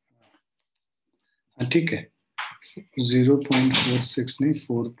 ठीक है, 0.46 नहीं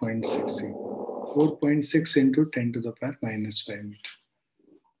 4.6, 4.6 into 10 to the power minus 5 meter.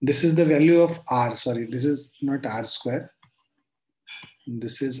 This is the value of r, sorry, this is not r square,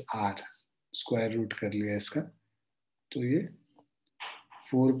 this is r, square root कर लिया इसका, तो ये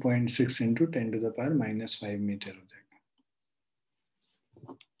 4.6 into 10⁻⁻5 metre हो जाएगा।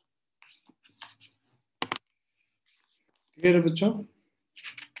 क्लियर है बच्चों?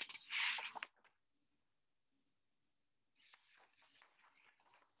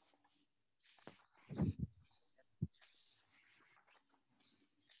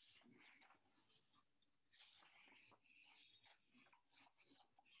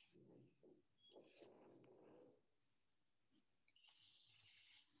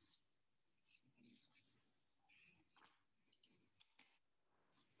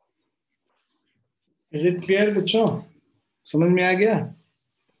 इज इट क्लियर बच्चों? समझ में आ गया?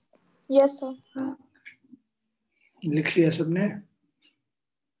 Yes sir. लिख लिया सबने?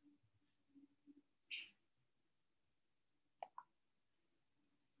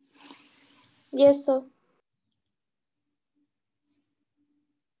 Yes sir.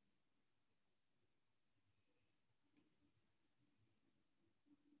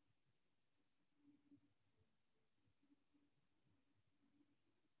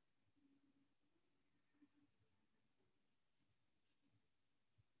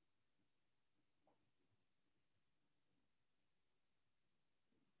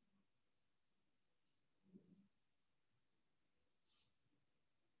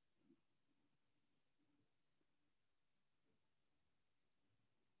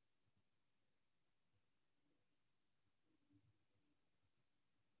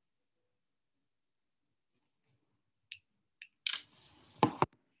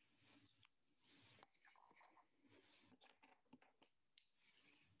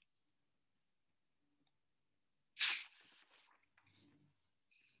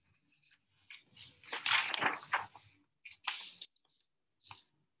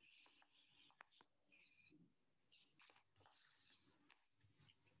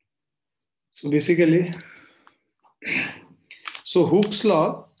 So basically, so Hooke's law.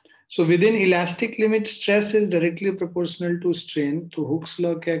 So within elastic limit, stress is directly proportional to strain. तो Hooke's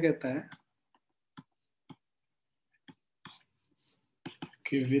law क्या कहता है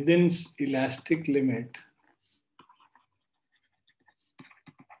कि within elastic limit,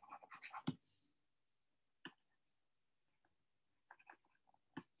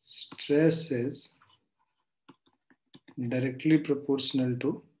 stress is directly proportional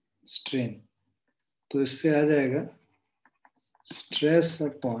to strain. तो इससे आ जाएगा stress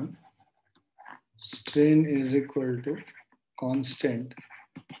upon strain is equal to constant.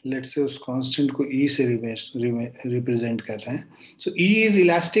 Let's say उस constant को E से रिप्रेजेंट कर रहे हैं. सो E इज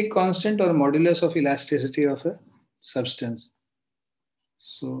इलास्टिक कांस्टेंट और modulus of elasticity of a substance.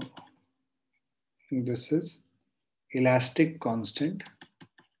 So this is elastic constant.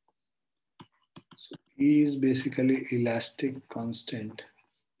 So E is basically elastic constant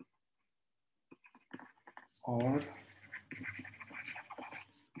or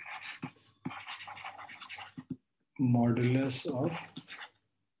modulus of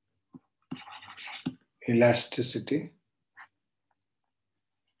elasticity of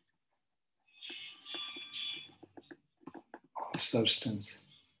substance.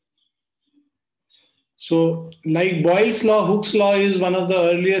 So like Boyle's law, Hooke's law is one of the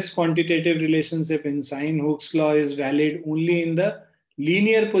earliest quantitative relationship in sign. Hooke's law is valid only in the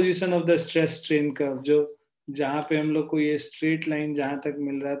linear position of the stress strain curve. जो जहाँ पे हम लोग को ये straight line जहाँ तक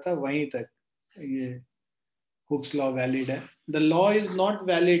मिल रहा था वहीं तक ये Hooke's law valid है. The law is not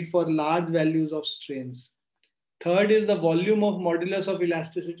valid for large values of strains. Third is the volume of modulus of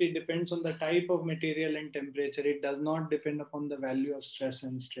elasticity depends on the type of material and temperature. It does not depend upon the value of stress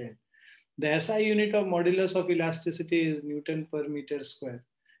and strain. The SI unit of modulus of elasticity is Newton per meter square.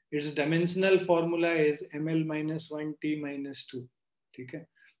 Its dimensional formula is ml minus 1 t minus 2. ठीक है?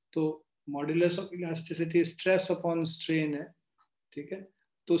 तो modulus of elasticity stress upon strain है. ठीक है?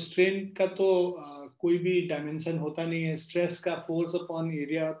 तो strain का तो कोई भी डायमेंशन होता नहीं है. स्ट्रेस का फोर्स अपॉन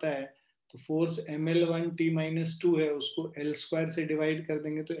एरिया होता है. तो फोर्स ml1 t minus 2 है, उसको l स्क्वायर से डिवाइड कर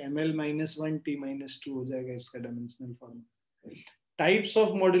देंगे तो ml minus 1 t minus 2 हो जाएगा इसका dimensional formula. Types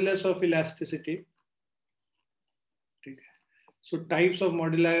of modulus of elasticity. ठीक है? सो टाइप्स ऑफ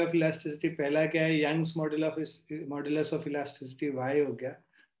मॉड्यूलाई ऑफ इलास्टिसिटी, पहला क्या है? Young's modulus of elasticity y हो गया.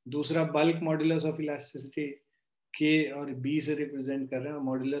 दूसरा bulk modulus of elasticity K और B से रिप्रेजेंट कर रहे हैं और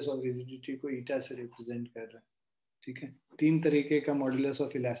मॉड्यूलस ऑफ रिजिडिटी को ईटा से रिप्रेजेंट कर रहे हैं. ठीक है? 3 तरीके का मॉड्यूलस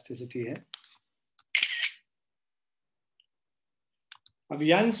ऑफ इलास्टिसिटी है. अब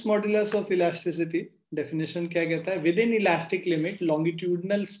Young's modulus of elasticity definition क्या कहता है? With in elastic limit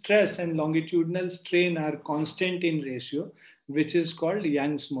longitudinal stress and longitudinal strain R constant in ratio which is called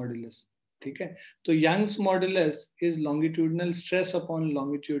Young's modulus. ठीक है? तो Young's modulus is longitudinal stress upon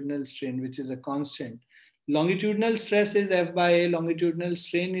longitudinal strain which is a constant. Longitudinal stress is F by A, longitudinal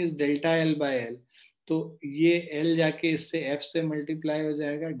strain is delta L by L. तो ये L जाके इससे F से multiply हो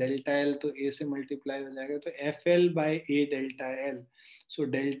जाएगा, डेल्टा L तो A से multiply हो जाएगा, तो FL by A delta L. So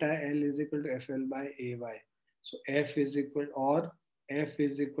delta L is equal to FL by AY. So F is equal, or F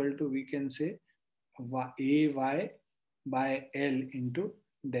is equal to, we can say AY by L into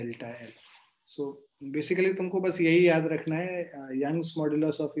delta L. So basically तुमको बस यही याद रखना है, Young's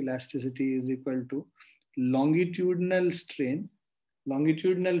modulus of elasticity is equal to longitudinal strain,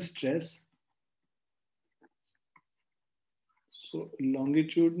 longitudinal stress. So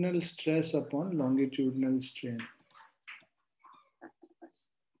longitudinal stress upon longitudinal strain.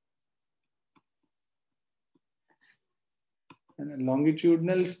 And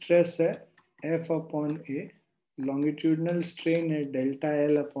longitudinal stress है F upon A, longitudinal strain है delta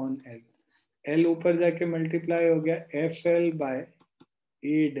L upon L. L ऊपर जाके मल्टीप्लाई हो गया FL by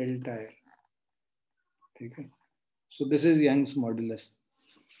A delta L. ठीक है, so this is Young's modulus.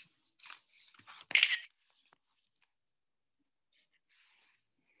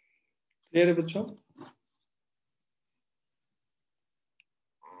 Clear है बच्चों?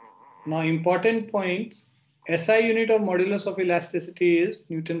 Now important points. SI unit of modulus of elasticity is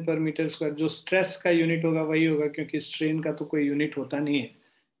Newton per meter square. जो stress का unit होगा वही होगा, क्योंकि strain का तो कोई unit होता नहीं है.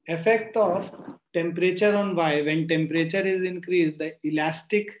 Effect of temperature on Y. When temperature is increased, the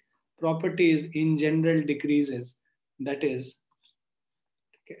elastic properties in general decreases. That is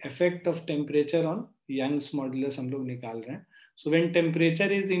effect of temperature on Young's modulus हम लोग निकाल रहे हैं. So when temperature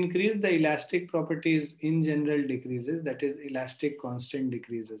is increased, the elastic properties in general decreases. That is elastic constant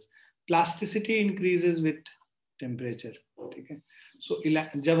decreases. Plasticity increases with temperature. ठीक है. So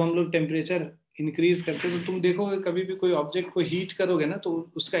जब हम लोग temperature increase करते हैं तो तुम देखोगे कभी भी कोई object को heat करोगे ना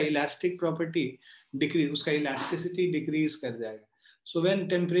तो उसका elastic property decrease, उसका elasticity decrease कर जाएगा. So when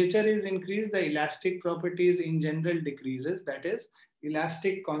temperature is increased, the elastic properties in general decreases. That is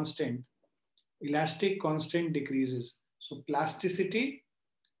elastic constant decreases. So plasticity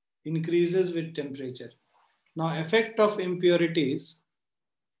increases with temperature. Now effect of impurities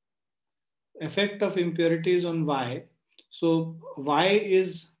on Y. So Y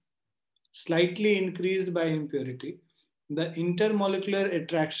is slightly increased by impurity. The intermolecular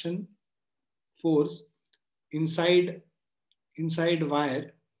attraction force inside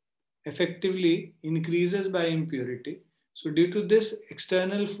wire effectively increases by impurity. So due to this,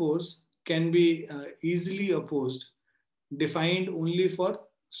 external force can be easily opposed, defined only for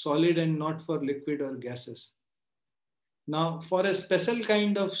solid and not for liquid or gases. Now, for a special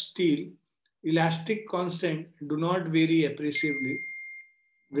kind of steel, elastic constant do not vary appreciably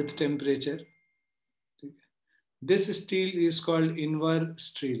with temperature. This steel is called inverse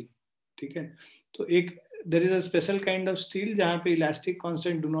steel. ठीक है, तो एक there is a special kind of steel जहाँ पे elastic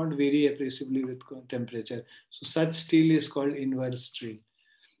constant do not vary appreciably with temperature. So such steel is called inverse steel.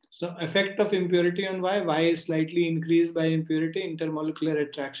 So effect of impurity on Y is slightly increased by impurity. Intermolecular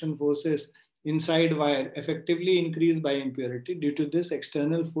attraction forces inside wire effectively increased by impurity. Due to this,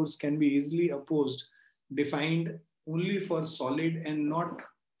 external force can be easily opposed, defined only for solid and not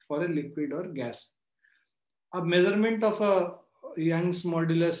for a liquid or gas. अब measurement of a Young's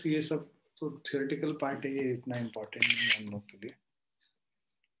modulus, ये सब तो theoretical part है, ये इतना important नहीं है हम लोग के लिए.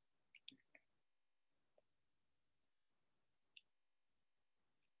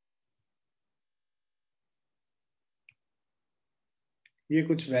 ये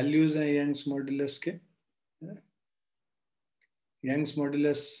कुछ values हैं Young's modulus के. Young's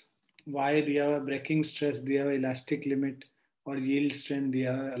modulus Y दिया हुआ, breaking stress दिया हुआ, elastic limit और yield strength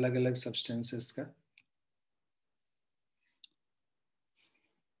दिया हुआ अलग अलग substances का.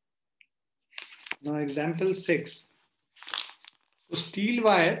 Now example 6. So steel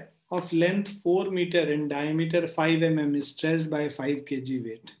wire of length 4 meter and diameter 5 mm is stressed by 5 kg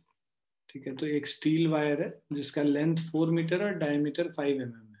weight. ठीक है, तो एक स्टील वायर है जिसका लेंथ 4 मीटर और डायमीटर 5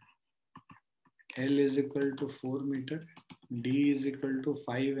 mm है. L is equal to 4 metre, D is equal to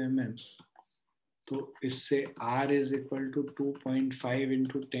 5 mm. तो इससे R is equal to 2.5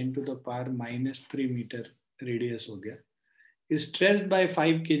 into 10 to the power minus 3 metre radius हो गया. Is stressed by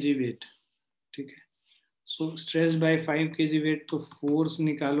 5 kg weight. ठीक है, so stressed by 5 kg weight, तो force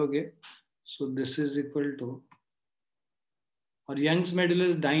निकालोगे. So this is equal to, और Young's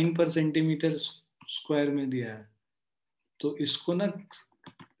modulus dine पर सेंटीमीटर स्क्वायर में दिया है, तो इसको ना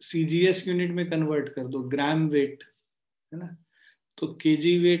सीजीएस यूनिट में कन्वर्ट कर दो, ग्राम वेट है ना. तो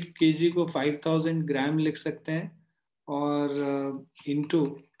केजी वेट, केजी को 5000 ग्राम लिख सकते हैं और इनटू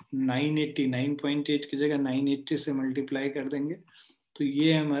 980, 9.8 की जगह 980 से मल्टीप्लाई कर देंगे, तो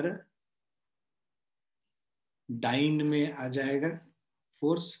ये हमारा डाइन में आ जाएगा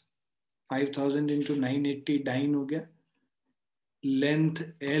फोर्स. 5000 इंटू 980 डाइन हो गया. Length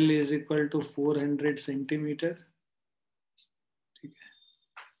L is equal to 400 centimetre. ठीक है.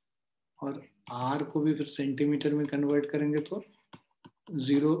 और R को भी फिर सेंटीमीटर में कन्वर्ट करेंगे तो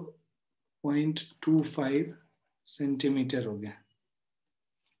 0.25 सेंटीमीटर हो गया.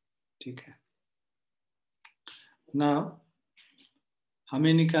 ठीक है. ना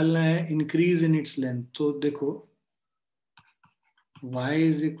हमें निकालना है इंक्रीज इन इट्स लेंथ. तो देखो y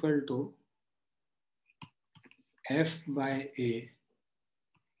is equal to f bye a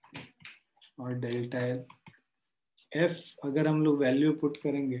और डेल्टा एल. f अगर हम लोग वैल्यू पुट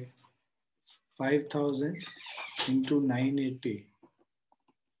करेंगे 5000 into 980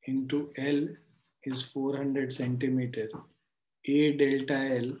 into L is 400 centimetre. a delta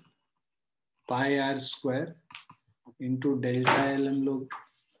L pi are square into delta L हम लोग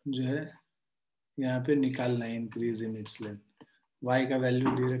जो है यहाँ पे निकालना है increase in its length. y का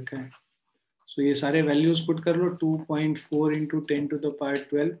वैल्यू दे रखा है. सो ये सारे वैल्यूज पुट कर लो. 2.4 इंटू 10 टू द पावर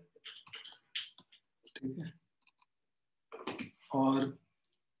 12. ठीक है. और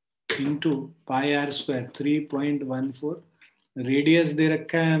into pi are square 3.14. Radius दे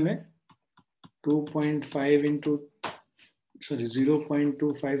रखा है हमें 2.5 इंटू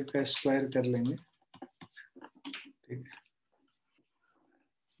 0.25 का स्क्वायर कर लेंगे. ठीक है.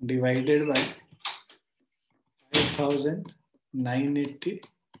 Divided by 5000 980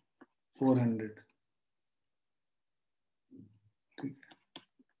 400. ठीक है.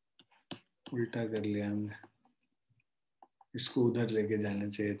 उल्टा कर लिया हमने. इसको उधर लेके जाना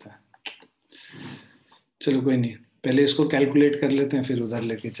चाहिए था. चलो कोई नहीं. पहले इसको कैलकुलेट कर लेते हैं फिर उधर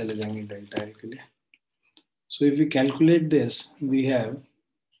लेके चले जाएंगे डेल्टा एल के लिए. So if we calculate this, we have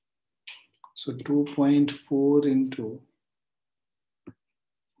 2.4 into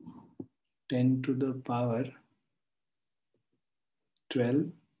 10 to the power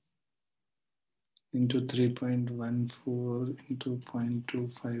 12 into 3.14 into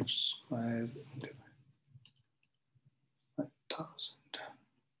 0.25 square divided by 1000.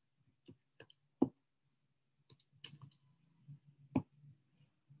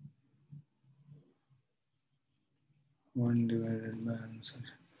 One divided by answer.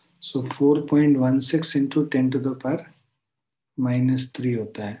 So 4.16 into 10 to the power -3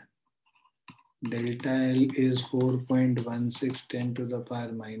 होता है. Delta L is 4.16 10 to the power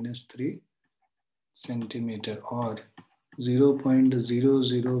 -3 centimetre और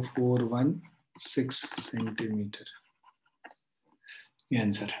 0.00416 centimetre. ये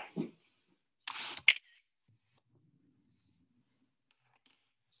answer.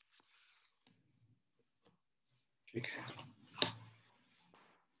 ठीक है.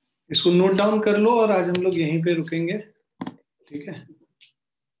 इसको note down कर लो और आज हम लोग यहीं पे रुकेंगे. ठीक है.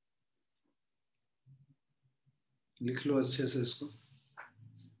 लिख लो अच्छे से इसको.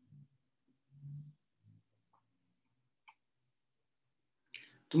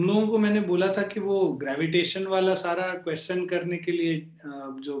 तुम लोगों को मैंने बोला था कि वो ग्रेविटेशन वाला सारा क्वेश्चन करने के लिए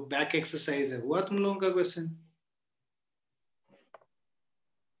जो बैक एक्सरसाइज है, हुआ तुम लोगों का क्वेश्चन?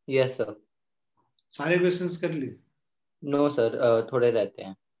 Yes sir. सारे क्वेश्चंस कर लिए? नो सर, थोड़े रहते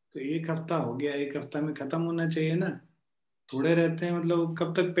हैं. तो एक हफ्ता हो गया. एक हफ्ता में खत्म होना चाहिए ना. थोड़े रहते हैं मतलब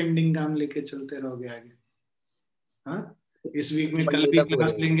कब तक पेंडिंग काम लेके चलते रहोगे आगे? हाँ. इस वीक में कल मंडे भी तक हो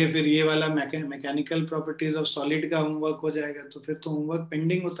क्लास जाएगा. लेंगे. फिर ये वाला मैकेनिकल प्रॉपर्टीज ऑफ सॉलिड का होमवर्क हो जाएगा. तो फिर तो होमवर्क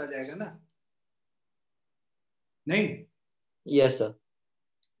पेंडिंग होता जाएगा ना. नहीं. Yes sir.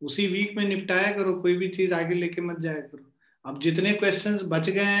 उसी वीक में निपटाया करो. कोई भी चीज आगे लेके मत जाया करो. अब जितने क्वेश्चंस बच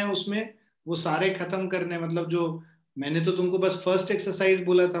गए हैं उसमें वो सारे खत्म करने. मतलब जो मैंने तो तुमको बस फर्स्ट एक्सरसाइज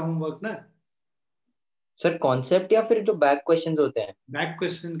बोला था होमवर्क ना. सर कॉन्सेप्ट या फिर जो बैक क्वेश्चंस होते हैं? बैक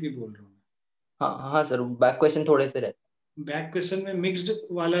क्वेश्चन की बोल रहा हूँ. हाँ हाँ सर, बैक क्वेश्चन थोड़े से रहते बैक क्वेश्चन में मिक्स्ड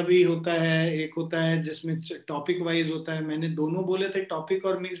वाला भी होता है. एक होता है जिसमें टॉपिक वाइज होता है. मैंने दोनों बोले थे, टॉपिक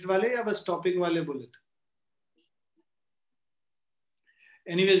और मिक्स्ड वाले, या बस टॉपिक वाले बोले थे?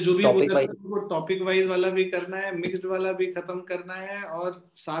 एनीवेज जो हैं. भी टॉपिक बोला था वाइज. वो टॉपिक वाइज वाला भी करना है, मिक्स्ड वाला भी खत्म करना है, और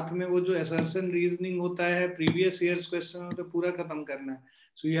साथ में वो जो असर्शन रीजनिंग होता है, प्रीवियस ईयर्स क्वेश्चन होता है, पूरा खत्म करना है.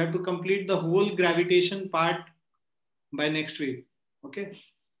 So you have to complete the whole gravitation part by next week. Okay.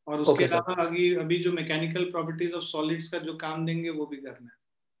 और उसके ओके सर. अलावा अभी अभी जो मैकेनिकल प्रॉपर्टीज ऑफ सॉलिड्स का जो काम देंगे वो भी करना है.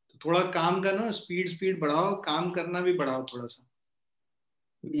 तो थोड़ा काम करना, स्पीड स्पीड बढ़ाओ. काम करना भी बढ़ाओ थोड़ा सा.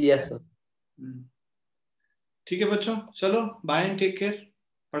 Yes sir. ठीक है बच्चों. चलो बाय एंड टेक केयर.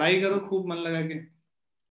 पढ़ाई करो खूब मन लगा के.